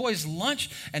that little boy's lunch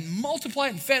and multiply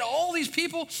it and fed all these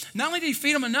people? Not only did he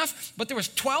feed them enough, but there was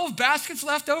 12 baskets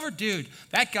left over. Dude,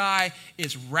 that guy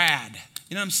is rad.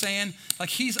 You know what I'm saying?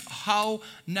 Like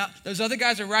those other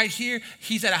guys are right here.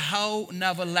 He's at a whole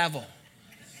nother level.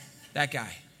 That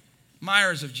guy.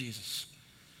 Admirers of Jesus.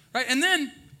 Right? And then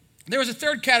there was a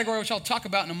third category, which I'll talk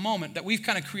about in a moment, that we've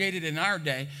kind of created in our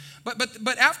day.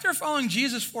 But after following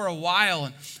Jesus for a while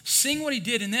and seeing what he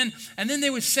did, and then they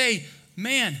would say,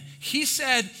 man, he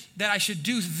said that I should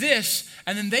do this.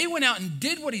 And then they went out and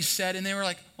did what he said, and they were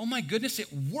like, oh my goodness, it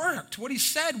worked. What he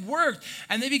said worked.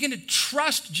 And they begin to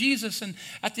trust Jesus. And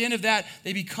at the end of that,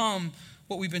 they become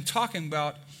what we've been talking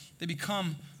about. They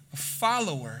become a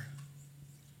follower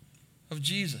of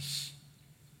Jesus.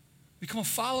 Become a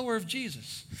follower of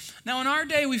Jesus. Now, in our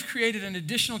day, we've created an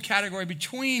additional category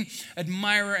between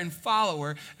admirer and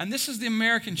follower. And this is the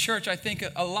American church, I think,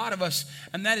 a lot of us,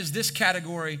 and that is this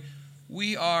category.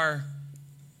 We are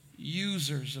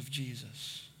users of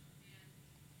Jesus.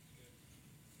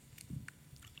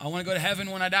 I want to go to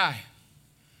heaven when I die.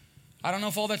 I don't know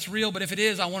if all that's real, but if it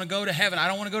is, I want to go to heaven. I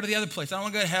don't want to go to the other place. I don't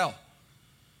want to go to hell.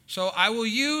 So I will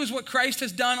use what Christ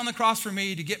has done on the cross for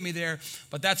me to get me there,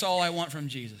 but that's all I want from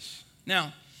Jesus.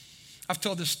 Now, I've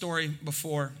told this story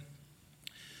before.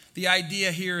 The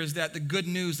idea here is that the good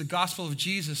news, the gospel of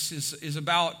Jesus is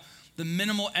about the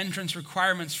minimal entrance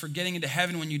requirements for getting into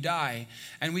heaven when you die.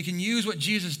 And we can use what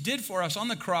Jesus did for us on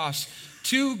the cross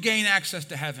to gain access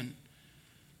to heaven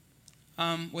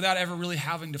without ever really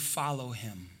having to follow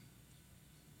him.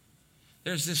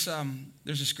 There's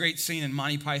this great scene in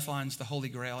Monty Python's The Holy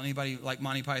Grail. Anybody like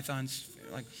Monty Python's?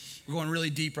 Like, we're going really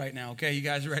deep right now. Okay, you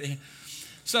guys ready?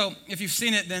 So if you've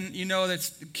seen it, then you know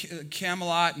that's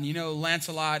Camelot, and you know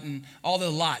Lancelot and all the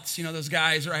lots, you know those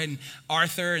guys, right? And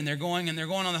Arthur, and they're going on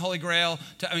the Holy Grail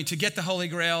to get the Holy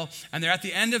Grail, and they're at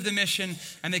the end of the mission,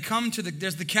 and they come to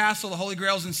there's the castle, the Holy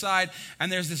Grail's inside,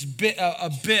 and there's this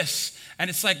abyss, and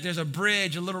it's like there's a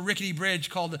bridge, a little rickety bridge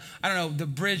called, the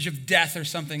Bridge of Death or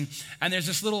something, and there's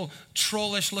this little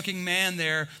trollish looking man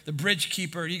there, the bridge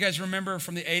keeper. You guys remember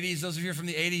from the 80s, those of you from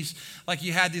the 80s, like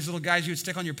you had these little guys you would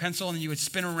stick on your pencil, and you would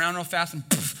spin around real fast, and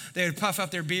poof, they would puff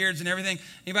up their beards and everything.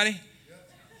 Anybody?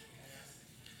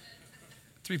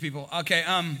 3 people. Okay.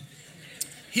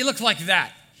 He looked like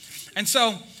that. And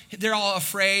so they're all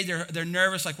afraid. They're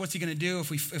nervous. Like, what's he going to do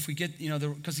if we get,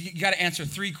 because you got to answer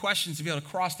 3 questions to be able to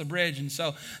cross the bridge. And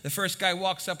so the first guy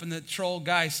walks up, and the troll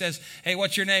guy says, hey,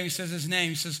 what's your name? He says his name.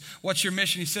 He says, what's your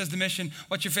mission? He says the mission.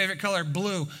 What's your favorite color?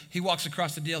 Blue. He walks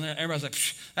across the deal, and everybody's like,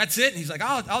 that's it. And he's like,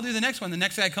 I'll do the next one. The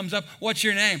next guy comes up, what's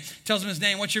your name? Tells him his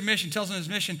name. What's your mission? Tells him his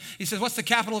mission. He says, what's the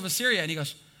capital of Assyria? And he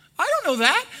goes, I don't know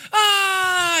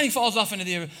that. And he falls off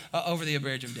into over the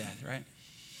bridge of death, right?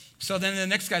 So then the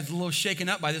next guy's a little shaken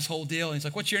up by this whole deal. And he's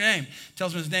like, what's your name?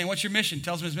 Tells him his name. What's your mission?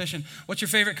 Tells him his mission. What's your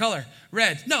favorite color?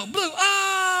 Red. No, blue.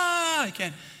 He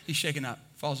can't. He's shaken up.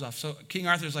 Falls off. So King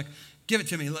Arthur's like, give it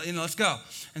to me. Let's go.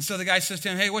 And so the guy says to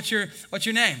him, hey, what's your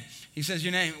name? He says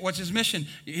your name. What's his mission?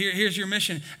 Here's your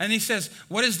mission. And he says,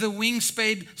 what is the wing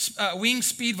speed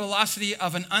velocity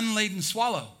of an unladen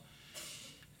swallow?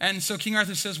 And so King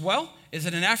Arthur says, well, is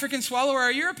it an African swallow or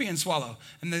a European swallow?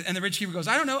 And the rich keeper goes,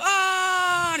 I don't know.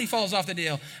 Ah, and he falls off the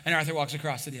deal. And Arthur walks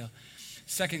across the deal.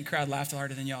 Second crowd laughed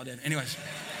harder than y'all did. Anyways.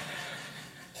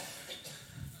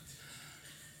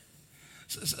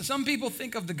 Some people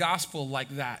think of the gospel like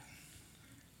that.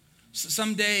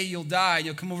 Someday you'll die,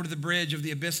 you'll come over to the bridge of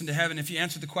the abyss into heaven. If you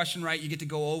answer the question right, you get to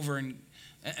go over and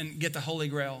get the Holy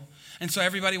Grail. And so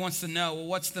everybody wants to know, well,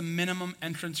 what's the minimum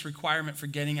entrance requirement for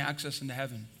getting access into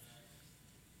heaven?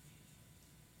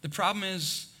 The problem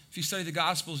is, if you study the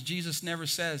Gospels, Jesus never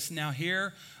says, now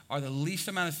here are the least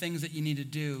amount of things that you need to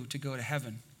do to go to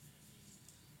heaven.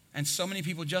 And so many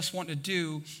people just want to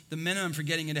do the minimum for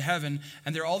getting into heaven.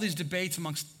 And there are all these debates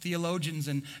amongst theologians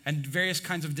and various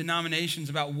kinds of denominations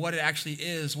about what it actually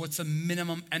is. What's the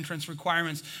minimum entrance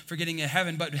requirements for getting into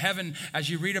heaven? But heaven, as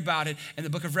you read about it in the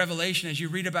book of Revelation, as you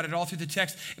read about it all through the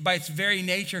text, by its very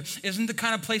nature, isn't the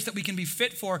kind of place that we can be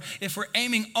fit for if we're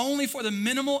aiming only for the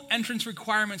minimal entrance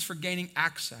requirements for gaining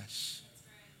access.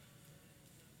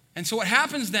 And so what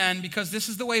happens then, because this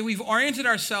is the way we've oriented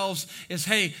ourselves, is,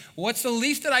 hey, what's the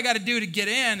least that I got to do to get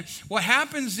in? What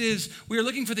happens is we are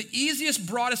looking for the easiest,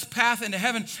 broadest path into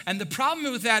heaven. And the problem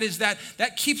with that is that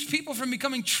keeps people from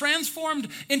becoming transformed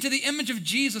into the image of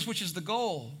Jesus, which is the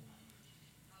goal.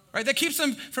 Right? That keeps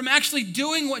them from actually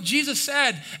doing what Jesus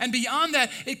said. And beyond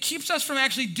that, it keeps us from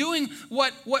actually doing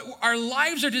what our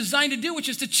lives are designed to do, which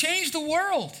is to change the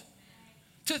world.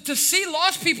 To see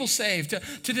lost people saved,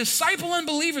 to disciple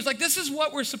unbelievers. Like, this is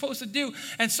what we're supposed to do.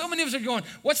 And so many of us are going,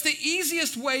 what's the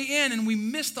easiest way in? And we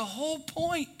miss the whole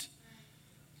point.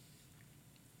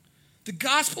 The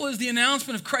gospel is the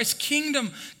announcement of Christ's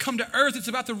kingdom come to earth. It's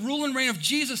about the rule and reign of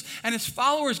Jesus and his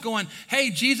followers going,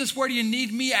 hey, Jesus, where do you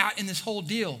need me at in this whole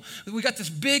deal? We got this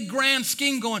big grand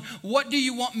scheme going. What do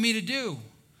you want me to do?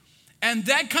 And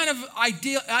that kind of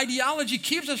ideology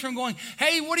keeps us from going,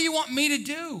 hey, what do you want me to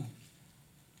do?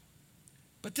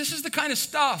 But this is the kind of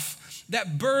stuff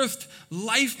that birthed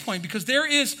LifePoint, because there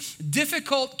is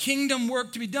difficult kingdom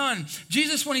work to be done.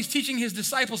 Jesus, when he's teaching his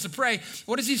disciples to pray,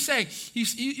 what does he say?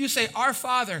 You say, our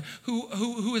Father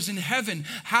who is in heaven,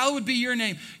 hallowed be your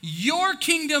name. Your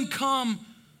kingdom come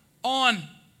on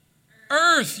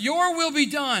earth. Your will be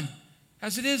done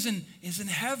as it is in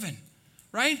heaven,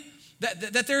 right?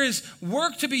 That there is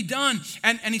work to be done.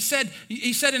 And he said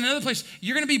in another place,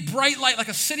 you're going to be bright light like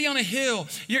a city on a hill.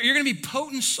 You're going to be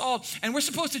potent salt. And we're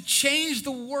supposed to change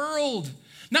the world.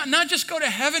 Not just go to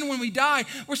heaven when we die.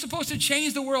 We're supposed to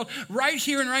change the world right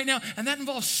here and right now. And that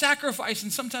involves sacrifice,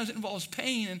 and sometimes it involves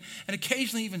pain and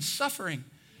occasionally even suffering.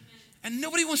 And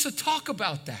nobody wants to talk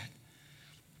about that.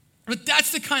 But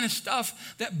that's the kind of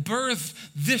stuff that birthed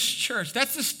this church.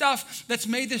 That's the stuff that's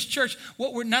made this church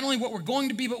not only what we're going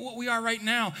to be, but what we are right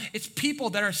now. It's people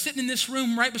that are sitting in this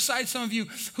room right beside some of you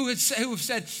who have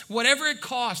said, whatever it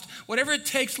costs, whatever it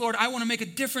takes, Lord, I want to make a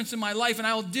difference in my life, and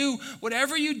I will do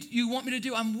whatever you want me to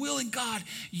do. I'm willing, God,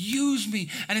 use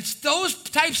me. And it's those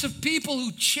types of people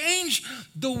who change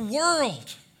the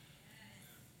world.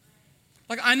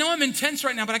 Like, I know I'm intense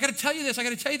right now, but I got to tell you this.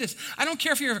 I don't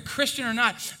care if you're a Christian or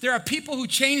not. There are people who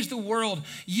change the world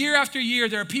year after year.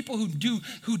 There are people who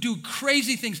do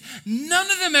crazy things.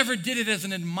 None of them ever did it as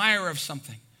an admirer of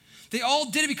something. They all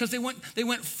did it because they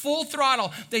went full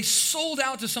throttle. They sold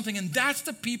out to something, and that's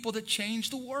the people that change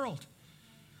the world.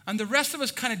 And the rest of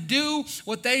us kind of do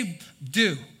what they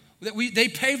do. They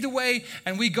pave the way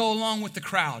and we go along with the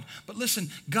crowd. But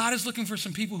listen, God is looking for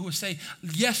some people who will say,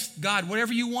 yes, God,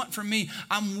 whatever you want from me,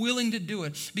 I'm willing to do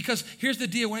it. Because here's the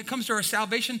deal. When it comes to our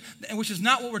salvation, which is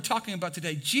not what we're talking about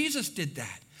today, Jesus did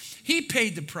that. He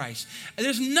paid the price.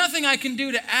 There's nothing I can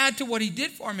do to add to what he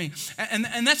did for me.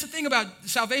 And that's the thing about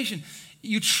salvation.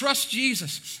 You trust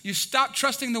Jesus. You stop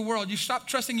trusting the world. You stop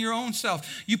trusting your own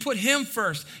self. You put him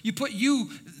first. You put you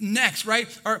next, right?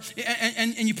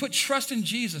 And you put trust in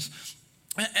Jesus.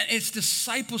 And it's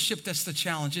discipleship that's the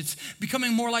challenge. It's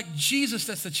becoming more like Jesus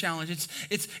that's the challenge.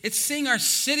 It's seeing our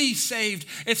city saved.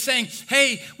 It's saying,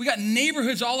 hey, we got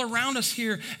neighborhoods all around us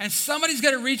here, and somebody's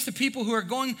got to reach the people who are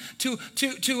going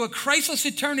to a Christless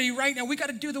eternity right now. We got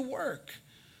to do the work.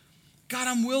 God,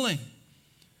 I'm willing.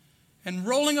 And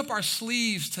rolling up our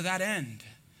sleeves to that end.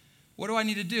 What do I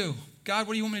need to do? God,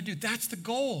 what do you want me to do? That's the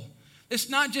goal. It's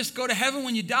not just go to heaven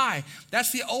when you die.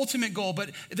 That's the ultimate goal, but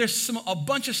there's a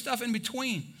bunch of stuff in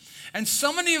between. And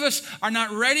so many of us are not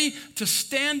ready to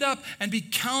stand up and be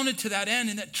counted to that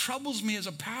end. And that troubles me as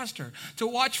a pastor, to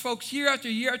watch folks year after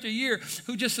year after year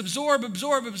who just absorb,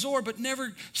 but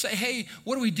never say, hey,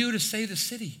 what do we do to save the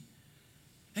city?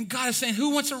 And God is saying, who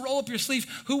wants to roll up your sleeve?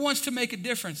 Who wants to make a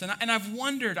difference? And I've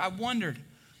wondered,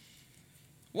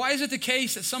 Why is it the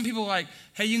case that some people are like,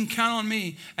 hey, you can count on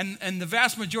me, and the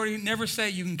vast majority never say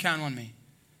you can count on me?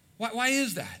 Why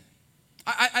is that?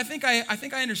 I think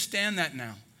I understand that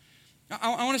now.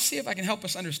 I want to see if I can help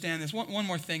us understand this. One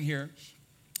more thing here.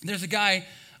 There's a guy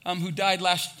who died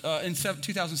in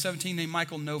 2017 named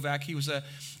Michael Novak. He was a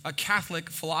Catholic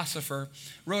philosopher,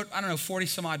 wrote, 40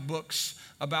 some odd books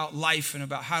about life and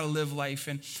about how to live life.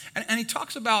 And he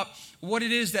talks about what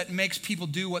it is that makes people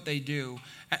do what they do.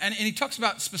 And he talks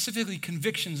about specifically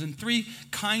convictions and 3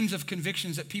 kinds of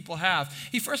convictions that people have.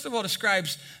 He first of all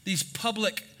describes these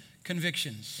public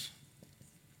convictions,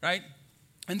 right?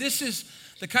 And this is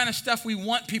the kind of stuff we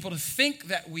want people to think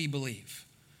that we believe,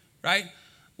 right?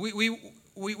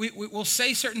 We'll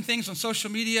say certain things on social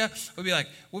media. We'll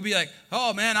be like,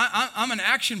 oh man, I'm an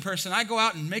action person. I go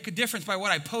out and make a difference by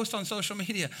what I post on social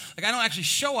media. Like I don't actually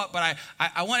show up, but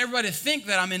I want everybody to think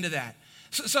that I'm into that.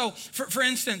 So for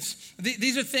instance,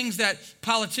 these are things that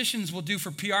politicians will do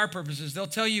for PR purposes. They'll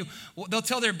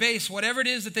tell their base whatever it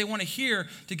is that they want to hear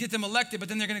to get them elected, but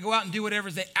then they're going to go out and do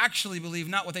whatever they actually believe,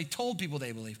 not what they told people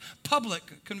they believe.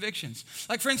 Public convictions.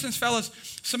 Like for instance, fellas,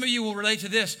 some of you will relate to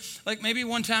this. Like maybe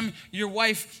one time your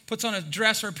wife puts on a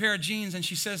dress or a pair of jeans and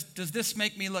she says, does this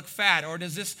make me look fat? Or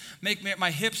does this make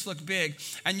my hips look big?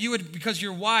 And you would, because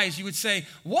you're wise, you would say,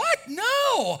 what?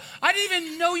 No, I didn't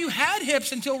even know you had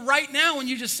hips until right now when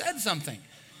you just said something.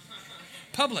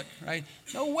 Public, right?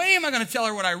 No way am I going to tell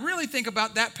her what I really think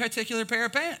about that particular pair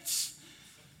of pants.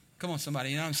 Come on, somebody,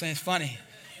 you know what I'm saying? It's funny.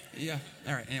 Yeah,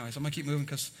 all right, anyways, I'm going to keep moving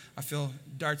because I feel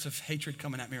darts of hatred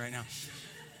coming at me right now.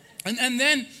 And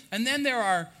then there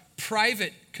are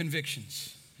private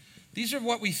convictions. These are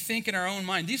what we think in our own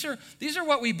mind. These are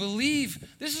what we believe.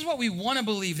 This is what we want to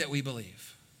believe that we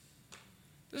believe.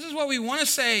 This is what we want to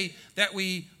say that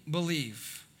we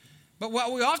believe. But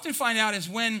what we often find out is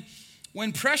when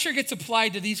pressure gets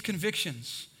applied to these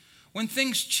convictions, when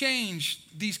things change,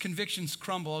 these convictions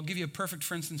crumble. I'll give you a perfect,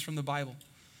 for instance, from the Bible.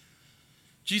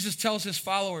 Jesus tells his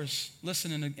followers,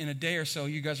 listen, in a day or so,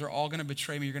 you guys are all going to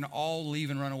betray me. You're going to all leave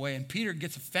and run away. And Peter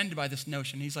gets offended by this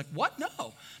notion. He's like, what?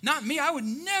 No, not me. I would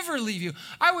never leave you.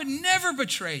 I would never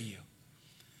betray you.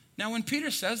 Now, when Peter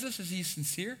says this, is he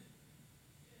sincere?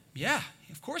 Yeah,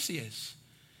 of course he is.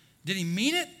 Did he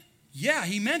mean it? Yeah,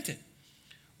 he meant it.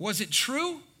 Was it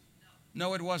true?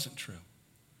 No, it wasn't true.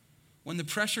 When the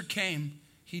pressure came,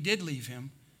 he did leave him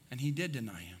and he did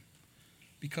deny him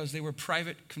because they were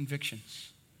private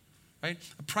convictions, right?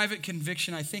 A private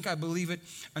conviction, I think I believe it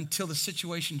until the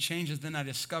situation changes. Then I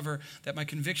discover that my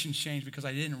convictions changed because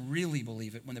I didn't really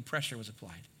believe it when the pressure was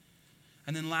applied.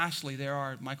 And then lastly,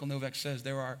 Michael Novak says,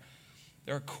 there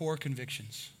are core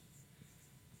convictions.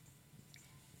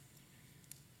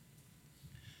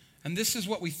 And this is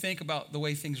what we think about the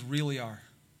way things really are.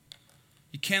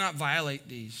 You cannot violate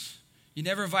these. You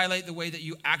never violate the way that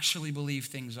you actually believe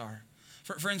things are.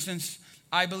 For instance,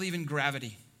 I believe in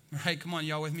gravity. Right? Come on,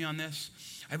 y'all with me on this?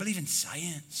 I believe in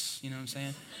science. You know what I'm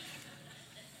saying?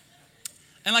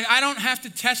 And I don't have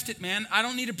to test it, man. I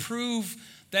don't need to prove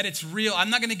that it's real. I'm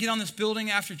not going to get on this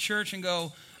building after church and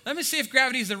go, let me see if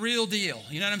gravity is the real deal.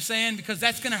 You know what I'm saying? Because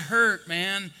that's going to hurt,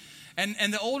 man.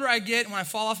 And the older I get, when I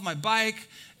fall off my bike,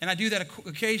 and I do that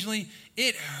occasionally,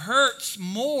 it hurts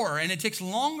more and it takes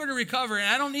longer to recover, and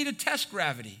I don't need to test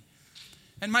gravity.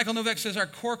 And Michael Novak says our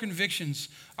core convictions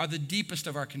are the deepest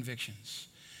of our convictions.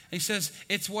 And he says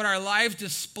it's what our lives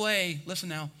display, listen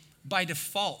now, by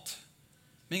default.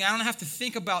 Meaning I don't have to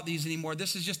think about these anymore.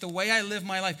 This is just the way I live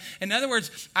my life. In other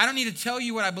words, I don't need to tell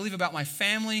you what I believe about my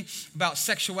family, about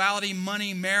sexuality,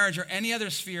 money, marriage, or any other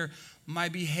sphere. My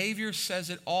behavior says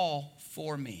it all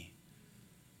for me.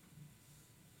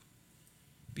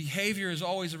 Behavior is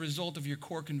always a result of your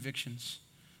core convictions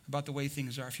about the way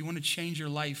things are. If you want to change your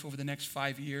life over the next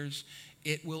 5 years,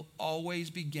 it will always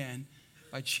begin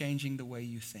by changing the way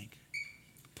you think.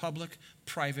 Public,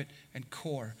 private, and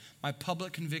core. My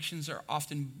public convictions are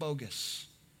often bogus.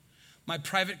 My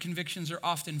private convictions are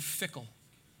often fickle.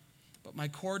 But my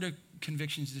core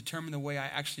convictions determine the way I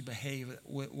actually behave,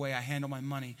 the way I handle my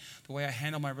money, the way I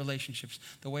handle my relationships,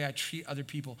 the way I treat other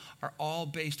people, are all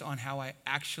based on how I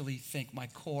actually think, my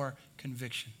core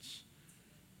convictions.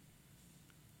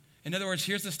 In other words,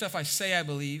 here's the stuff I say I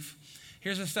believe.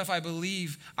 Here's the stuff I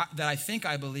believe that I think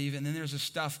I believe, and then there's the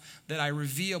stuff that I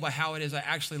reveal by how it is I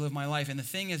actually live my life. And the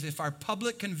thing is, if our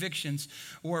public convictions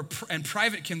and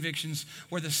private convictions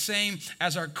were the same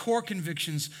as our core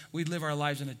convictions, we'd live our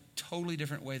lives in a totally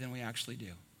different way than we actually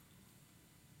do.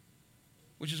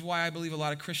 Which is why I believe a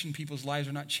lot of Christian people's lives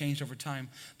are not changed over time.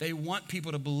 They want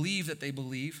people to believe that they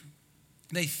believe,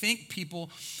 They think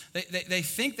they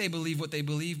think they believe what they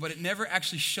believe, but it never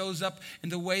actually shows up in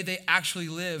the way they actually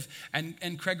live.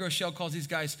 And Craig Rochelle calls these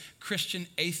guys Christian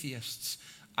atheists.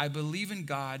 I believe in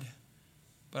God,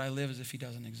 but I live as if he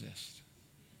doesn't exist.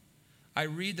 I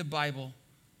read the Bible,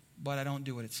 but I don't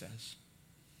do what it says.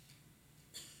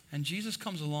 And Jesus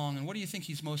comes along, and what do you think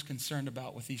he's most concerned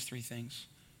about with these three things?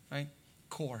 Right?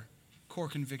 Core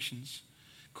convictions.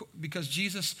 Because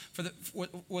Jesus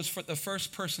was for the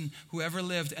first person who ever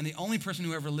lived and the only person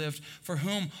who ever lived for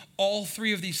whom all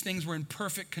three of these things were in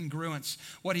perfect congruence.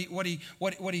 What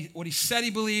he said he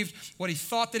believed, what he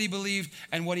thought that he believed,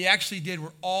 and what he actually did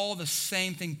were all the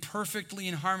same thing, perfectly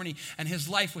in harmony. And his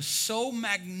life was so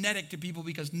magnetic to people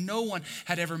because no one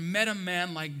had ever met a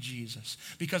man like Jesus.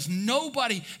 Because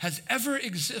nobody has ever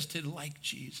existed like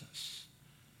Jesus.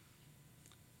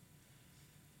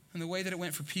 And the way that it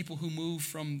went for people who moved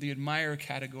from the admirer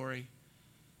category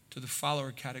to the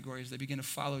follower category is they begin to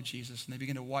follow Jesus and they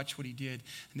begin to watch what he did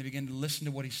and they begin to listen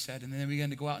to what he said and then they began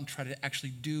to go out and try to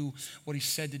actually do what he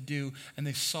said to do, and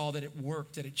they saw that it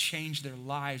worked, that it changed their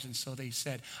lives, and so they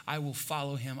said, I will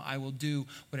follow him, I will do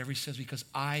whatever he says because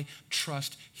I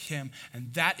trust him.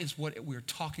 And that is what we're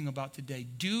talking about today.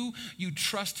 Do you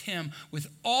trust him with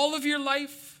all of your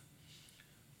life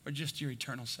or just your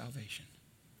eternal salvation?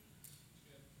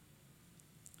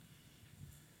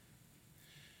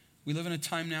 We live in a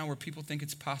time now where people think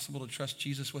it's possible to trust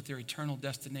Jesus with their eternal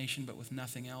destination, but with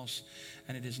nothing else,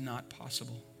 and it is not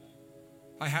possible.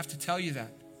 I have to tell you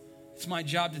that. It's my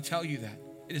job to tell you that.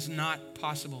 It is not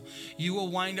possible. You will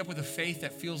wind up with a faith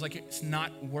that feels like it's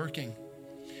not working.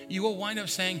 You will wind up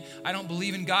saying, I don't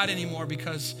believe in God anymore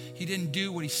because he didn't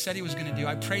do what he said he was going to do.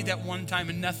 I prayed that one time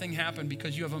and nothing happened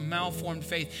because you have a malformed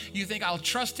faith. You think I'll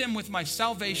trust him with my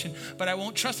salvation, but I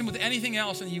won't trust him with anything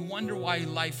else. And you wonder why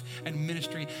life and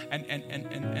ministry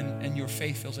and your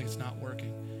faith feels like it's not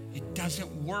working. It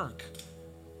doesn't work.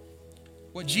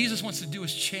 What Jesus wants to do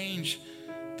is change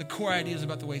the core ideas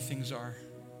about the way things are.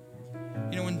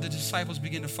 You know, when the disciples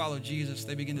begin to follow Jesus,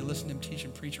 they begin to listen to him teach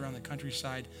and preach around the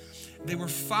countryside. They were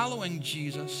following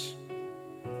Jesus,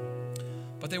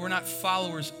 but they were not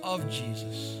followers of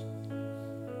Jesus.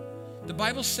 The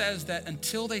Bible says that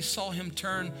until they saw him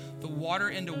turn the water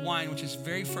into wine, which is the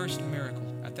very first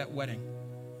miracle at that wedding,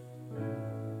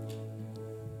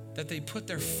 that they put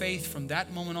their faith from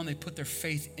that moment on, they put their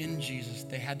faith in Jesus.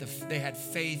 They had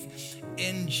faith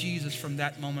in Jesus from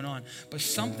that moment on. But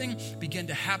something began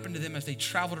to happen to them as they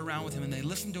traveled around with him and they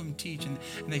listened to him teach and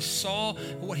they saw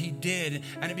what he did.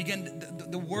 And it began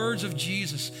the words of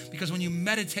Jesus, because when you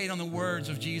meditate on the words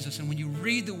of Jesus and when you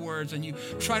read the words and you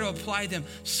try to apply them,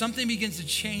 something begins to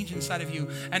change inside of you.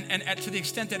 And to the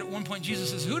extent that at one point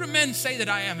Jesus says, who do men say that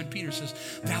I am? And Peter says,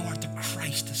 thou art the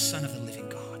Christ, the Son of the living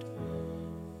God.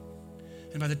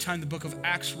 And by the time the book of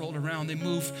Acts rolled around, they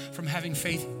moved from having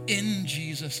faith in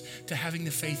Jesus to having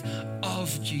the faith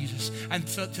of Jesus. And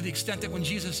so to the extent that when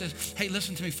Jesus says, hey,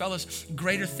 listen to me, fellas,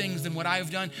 greater things than what I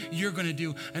have done, you're going to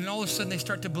do. And all of a sudden they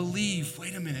start to believe,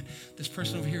 wait a minute, this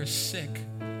person over here is sick.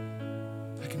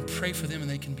 I can pray for them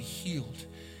and they can be healed.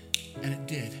 And it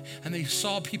did. And they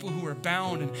saw people who were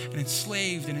bound and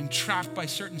enslaved and entrapped by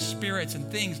certain spirits and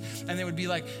things. And they would be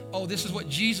like, oh, this is what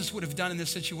Jesus would have done in this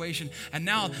situation. And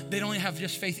now they don't only have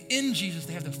just faith in Jesus,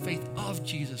 they have the faith of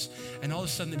Jesus. And all of a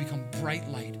sudden they become bright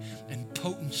light and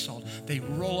potent salt. They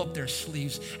roll up their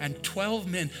sleeves and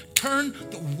 12 men turn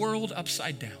the world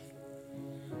upside down.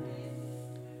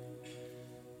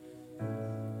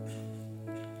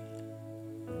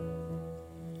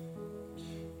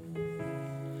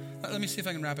 Let me see if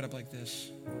I can wrap it up like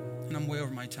this. And I'm way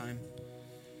over my time.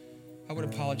 I would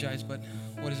apologize, but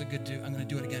what is it good to do? I'm going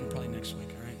to do it again probably next week,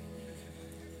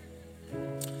 all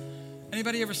right?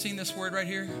 Anybody ever seen this word right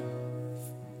here?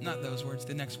 Not those words,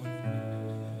 the next one.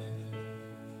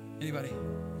 Anybody?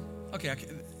 Okay,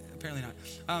 apparently not.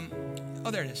 Oh,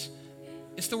 there it is.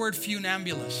 It's the word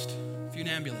funambulist.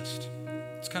 Funambulist.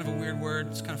 It's kind of a weird word.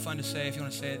 It's kind of fun to say if you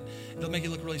want to say it. It'll make you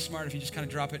look really smart if you just kind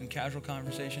of drop it in casual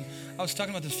conversation. I was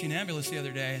talking about this funambulist the other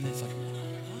day, and it's like,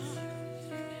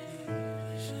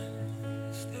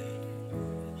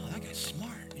 oh, that guy's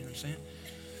smart. You know what I'm saying?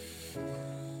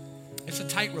 It's a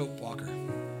tightrope walker,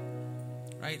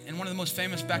 right? And one of the most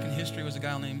famous back in history was a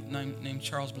guy named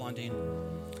Charles Blondin.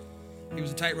 He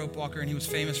was a tightrope walker, and he was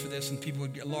famous for this.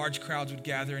 And large crowds would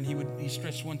gather, and he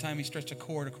stretched a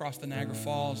cord across the Niagara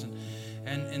Falls, and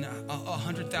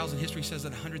 100,000. History says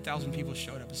that 100,000 people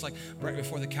showed up. It's like right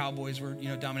before the Cowboys were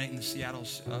dominating the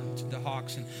the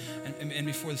Hawks, and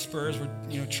before the Spurs were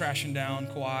trashing down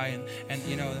Kawhi and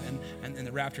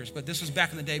the Raptors. But this was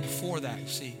back in the day before that. You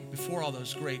see, before all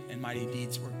those great and mighty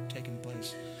deeds were taking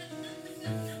place.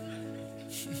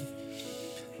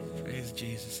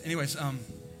 Jesus. Anyways,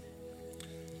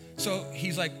 so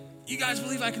he's like, you guys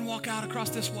believe I can walk out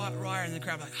across this wire? And the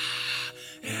crowd like,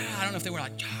 yeah. I don't know if they were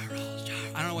like, Charles.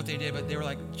 I don't know what they did, but they were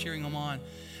like cheering him on.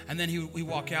 And then he'd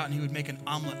walk out and he would make an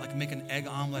omelet, like make an egg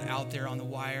omelet out there on the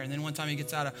wire. And then one time he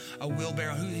gets out a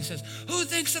wheelbarrow. He says, who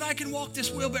thinks that I can walk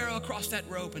this wheelbarrow across that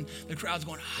rope? And the crowd's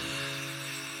going,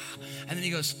 And then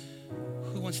he goes,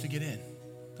 who wants to get in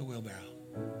the wheelbarrow?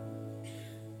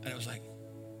 And it was like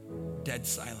dead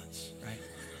silence, right?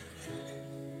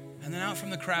 And then out from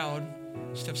the crowd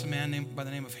steps a man by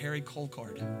the name of Harry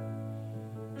Colcord.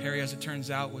 Harry, as it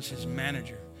turns out, was his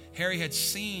manager. Harry had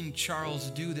seen Charles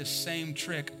do this same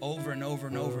trick over and over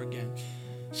and over again.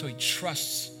 So he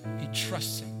trusts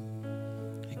him.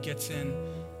 He gets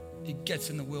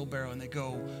in the wheelbarrow and they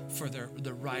go for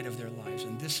the ride of their lives.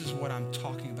 And this is what I'm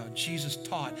talking about. Jesus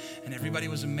taught and everybody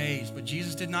was amazed, but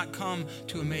Jesus did not come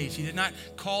to amaze. He did not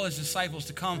call his disciples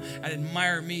to come and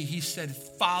admire me. He said,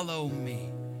 follow me.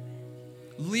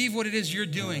 Leave what it is you're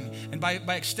doing. And by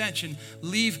extension,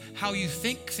 leave how you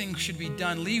think things should be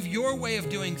done. Leave your way of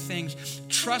doing things.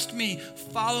 Trust me.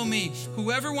 Follow me.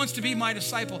 Whoever wants to be my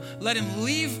disciple, let him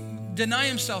deny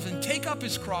himself and take up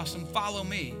his cross and follow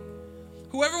me.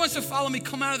 Whoever wants to follow me,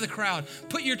 come out of the crowd.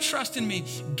 Put your trust in me.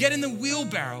 Get in the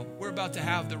wheelbarrow. We're about to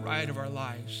have the ride of our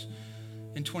lives.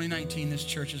 In 2019, this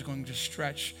church is going to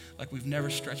stretch like we've never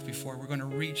stretched before. We're going to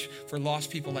reach for lost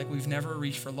people like we've never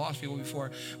reached for lost people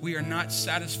before. We are not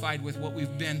satisfied with what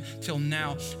we've been till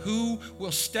now. Who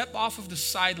will step off of the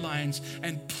sidelines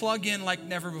and plug in like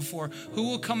never before? Who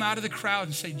will come out of the crowd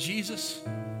and say, Jesus,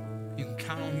 you can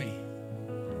count on me.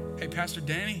 Hey, Pastor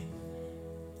Danny,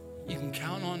 you can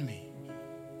count on me.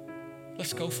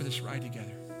 Let's go for this ride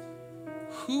together.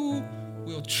 Who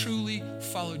will truly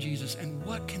follow Jesus? And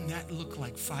what can that look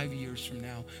like 5 years from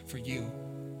now for you?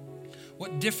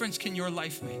 What difference can your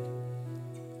life make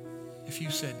if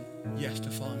you said yes to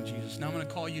following Jesus? Now I'm going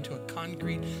to call you to a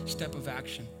concrete step of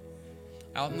action.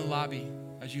 Out in the lobby,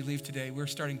 as you leave today, we're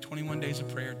starting 21 days of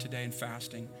prayer today and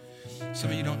fasting.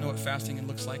 Some of you don't know what fasting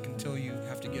looks like until you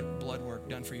have to get blood work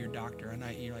done for your doctor. And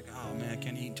you're like, oh man, I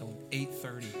can't eat until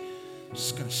 8:30. I'm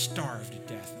just going to starve to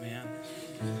death, man.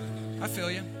 I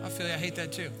feel you. I hate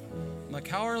that too. I'm like,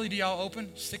 how early do y'all open?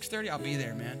 6:30? I'll be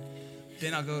there, man.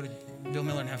 Then I'll go to Bill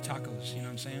Miller and have tacos. You know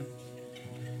what I'm saying?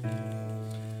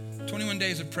 21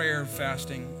 days of prayer and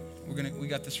fasting. We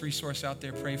got this resource out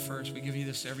there, Pray First. We give you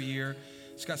this every year.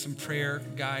 It's got some prayer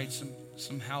guides,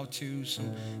 some how-tos,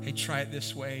 hey, try it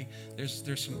this way. There's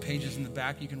some pages in the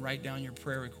back you can write down your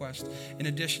prayer request. In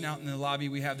addition, out in the lobby,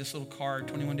 we have this little card,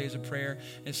 21 Days of Prayer.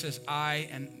 It says,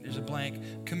 and there's a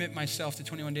blank, commit myself to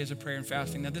 21 days of prayer and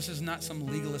fasting. Now, this is not some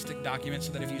legalistic document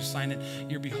so that if you sign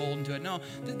it, you're beholden to it. No,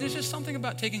 there's just something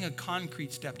about taking a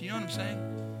concrete step. Do you know what I'm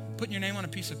saying? Putting your name on a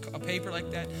piece of paper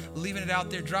like that, leaving it out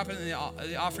there, dropping it in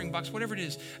the offering box, whatever it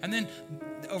is. And then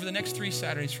over the next 3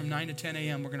 Saturdays from 9 to 10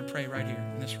 a.m., we're going to pray right here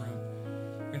in this room.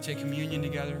 We're going to take communion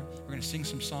together. We're going to sing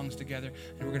some songs together,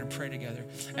 and we're going to pray together.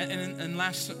 And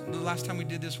the last time we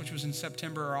did this, which was in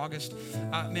September or August,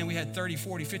 man, we had 30,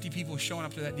 40, 50 people showing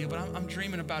up to that deal. But I'm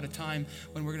dreaming about a time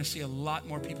when we're going to see a lot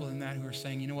more people than that who are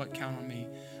saying, you know what, count on me.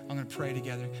 I'm going to pray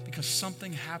together, because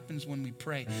something happens when we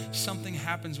pray. Something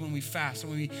happens when we fast,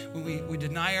 when we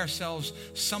deny ourselves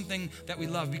something that we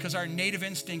love, because our native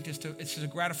instinct is to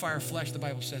gratify our flesh, the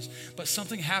Bible says. But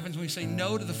something happens when we say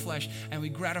no to the flesh and we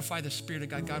gratify the Spirit of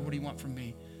God. God, what do you want from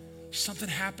me? Something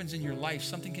happens in your life.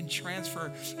 Something can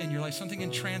transfer in your life. Something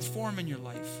can transform in your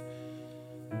life.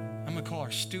 I'm going to call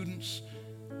our students,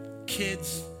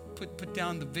 kids, put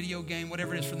down the video game,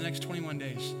 whatever it is, for the next 21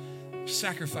 days.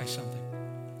 Sacrifice something.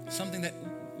 Something that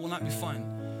will not be fun.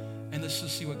 And let's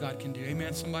just see what God can do.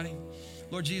 Amen, somebody?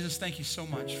 Lord Jesus, thank you so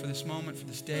much for this moment, for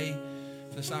this day,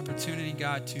 for this opportunity,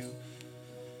 God, to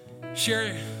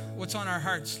share what's on our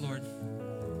hearts, Lord.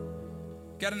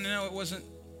 God, to know it was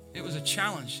a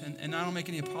challenge, and I don't make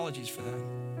any apologies for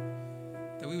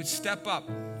that. That we would step up.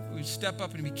 We would step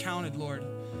up and be counted, Lord.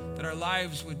 That our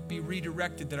lives would be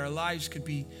redirected, that our lives could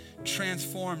be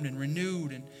transformed and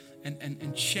renewed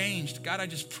and changed. God, I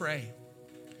just pray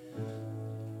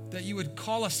that you would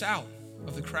call us out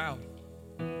of the crowd.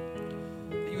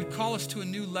 That you would call us to a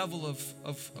new level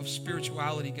of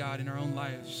spirituality, God, in our own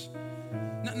lives.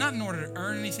 Not in order to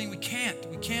earn anything. We can't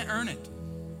earn it.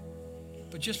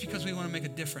 But just because we want to make a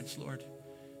difference, Lord.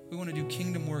 We want to do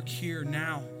kingdom work here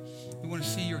now. We want to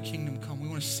see your kingdom come. We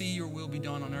want to see your will be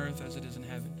done on earth as it is in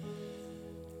heaven.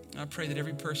 I pray that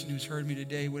every person who's heard me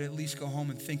today would at least go home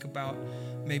and think about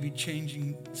maybe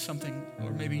changing something,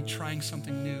 or maybe trying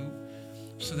something new,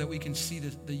 so that we can see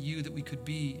the you that we could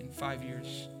be in 5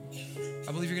 years.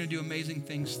 I believe you're going to do amazing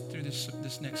things through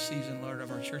this next season, Lord,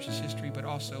 of our church's history, but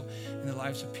also in the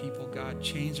lives of people, God.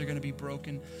 Chains are going to be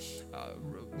broken.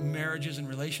 Marriages and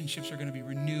relationships are going to be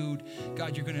renewed.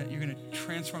 God, you're going to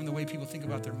transform the way people think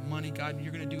about their money. God,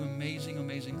 you're going to do amazing,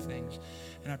 amazing things.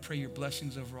 And I pray your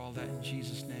blessings over all that in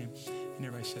Jesus' name. And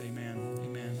everybody say amen.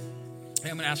 Amen. Hey,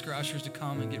 I'm going to ask our ushers to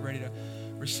come and get ready to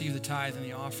receive the tithe and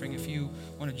the offering. If you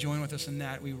want to join with us in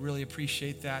that, we really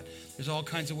appreciate that. There's all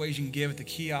kinds of ways you can give at the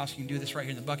kiosk. You can do this right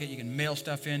here in the bucket. You can mail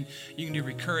stuff in. You can do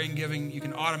recurring giving. You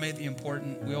can automate the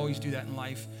important. We always do that in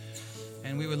life.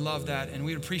 And we would love that, and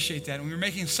we'd appreciate that. And we're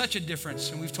making such a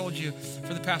difference. And we've told you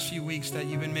for the past few weeks that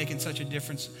you've been making such a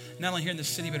difference, not only here in the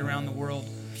city, but around the world.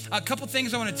 A couple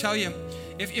things I want to tell you.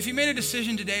 If you made a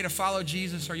decision today to follow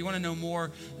Jesus, or you want to know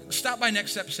more, stop by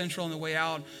Next Step Central on the way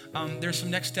out. There's some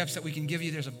next steps that we can give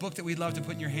you. There's a book that we'd love to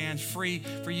put in your hands, free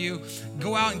for you.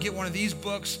 Go out and get one of these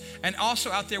books. And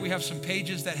also out there we have some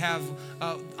pages that have,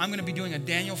 I'm going to be doing a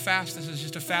Daniel fast. This is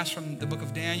just a fast from the book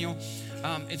of Daniel.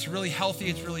 It's really healthy.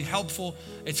 It's really helpful.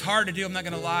 It's hard to do, I'm not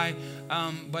going to lie,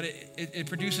 but it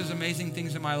produces amazing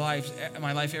things in my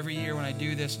life every year when I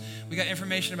do this. We got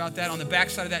information about that. On the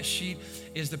back side of that sheet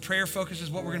is the prayer focus, is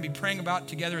what we're going to be praying about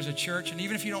together as a church. And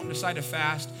even if you don't decide to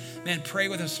fast, man, pray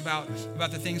with us about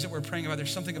the things that we're praying about.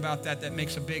 There's something about that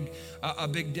makes a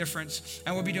big difference.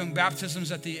 And we'll be doing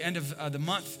baptisms at the end of the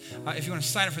month. If you want to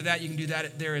sign up for that, you can do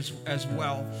that there as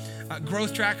well.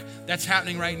 Growth Track, that's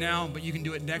happening right now, but you can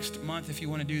do it next month if you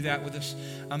want to do that with us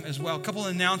as well. A couple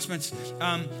of announcements.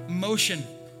 Motion,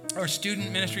 our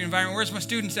student ministry environment. Where's my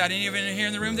students at? Any of you here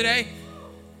in the room today?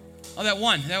 Oh, that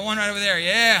one right over there.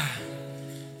 Yeah.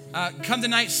 Come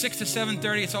tonight, 6 to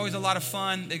 7:30. It's always a lot of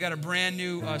fun. They got a brand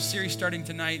new series starting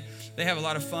tonight. They have a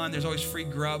lot of fun. There's always free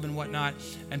grub and whatnot.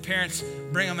 And parents,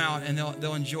 bring them out and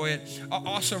they'll enjoy it.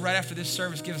 Also, right after this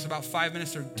service, give us about 5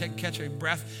 minutes to catch a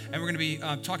breath. And we're going to be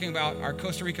talking about our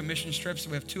Costa Rica mission trips.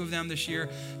 We have 2 of them this year,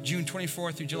 June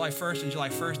 24th through July 1st and July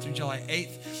 1st through July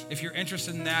 8th. If you're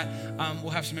interested in that,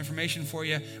 we'll have some information for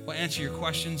you. We'll answer your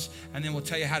questions, and then we'll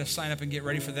tell you how to sign up and get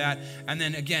ready for that. And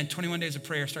then again, 21 Days of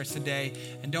Prayer starts today.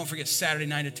 And don't forget Saturday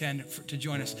 9 to 10 to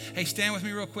join us. Hey, stand with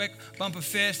me real quick. Bump a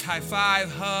fist, high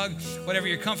five, hug, whatever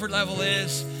your comfort level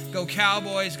is. Go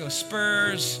Cowboys, go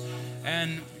Spurs,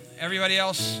 and everybody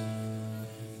else,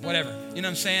 whatever. You know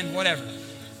what I'm saying? Whatever.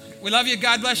 We love you.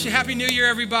 God bless you. Happy New Year,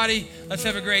 everybody. Let's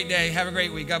have a great day. Have a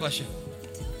great week. God bless you.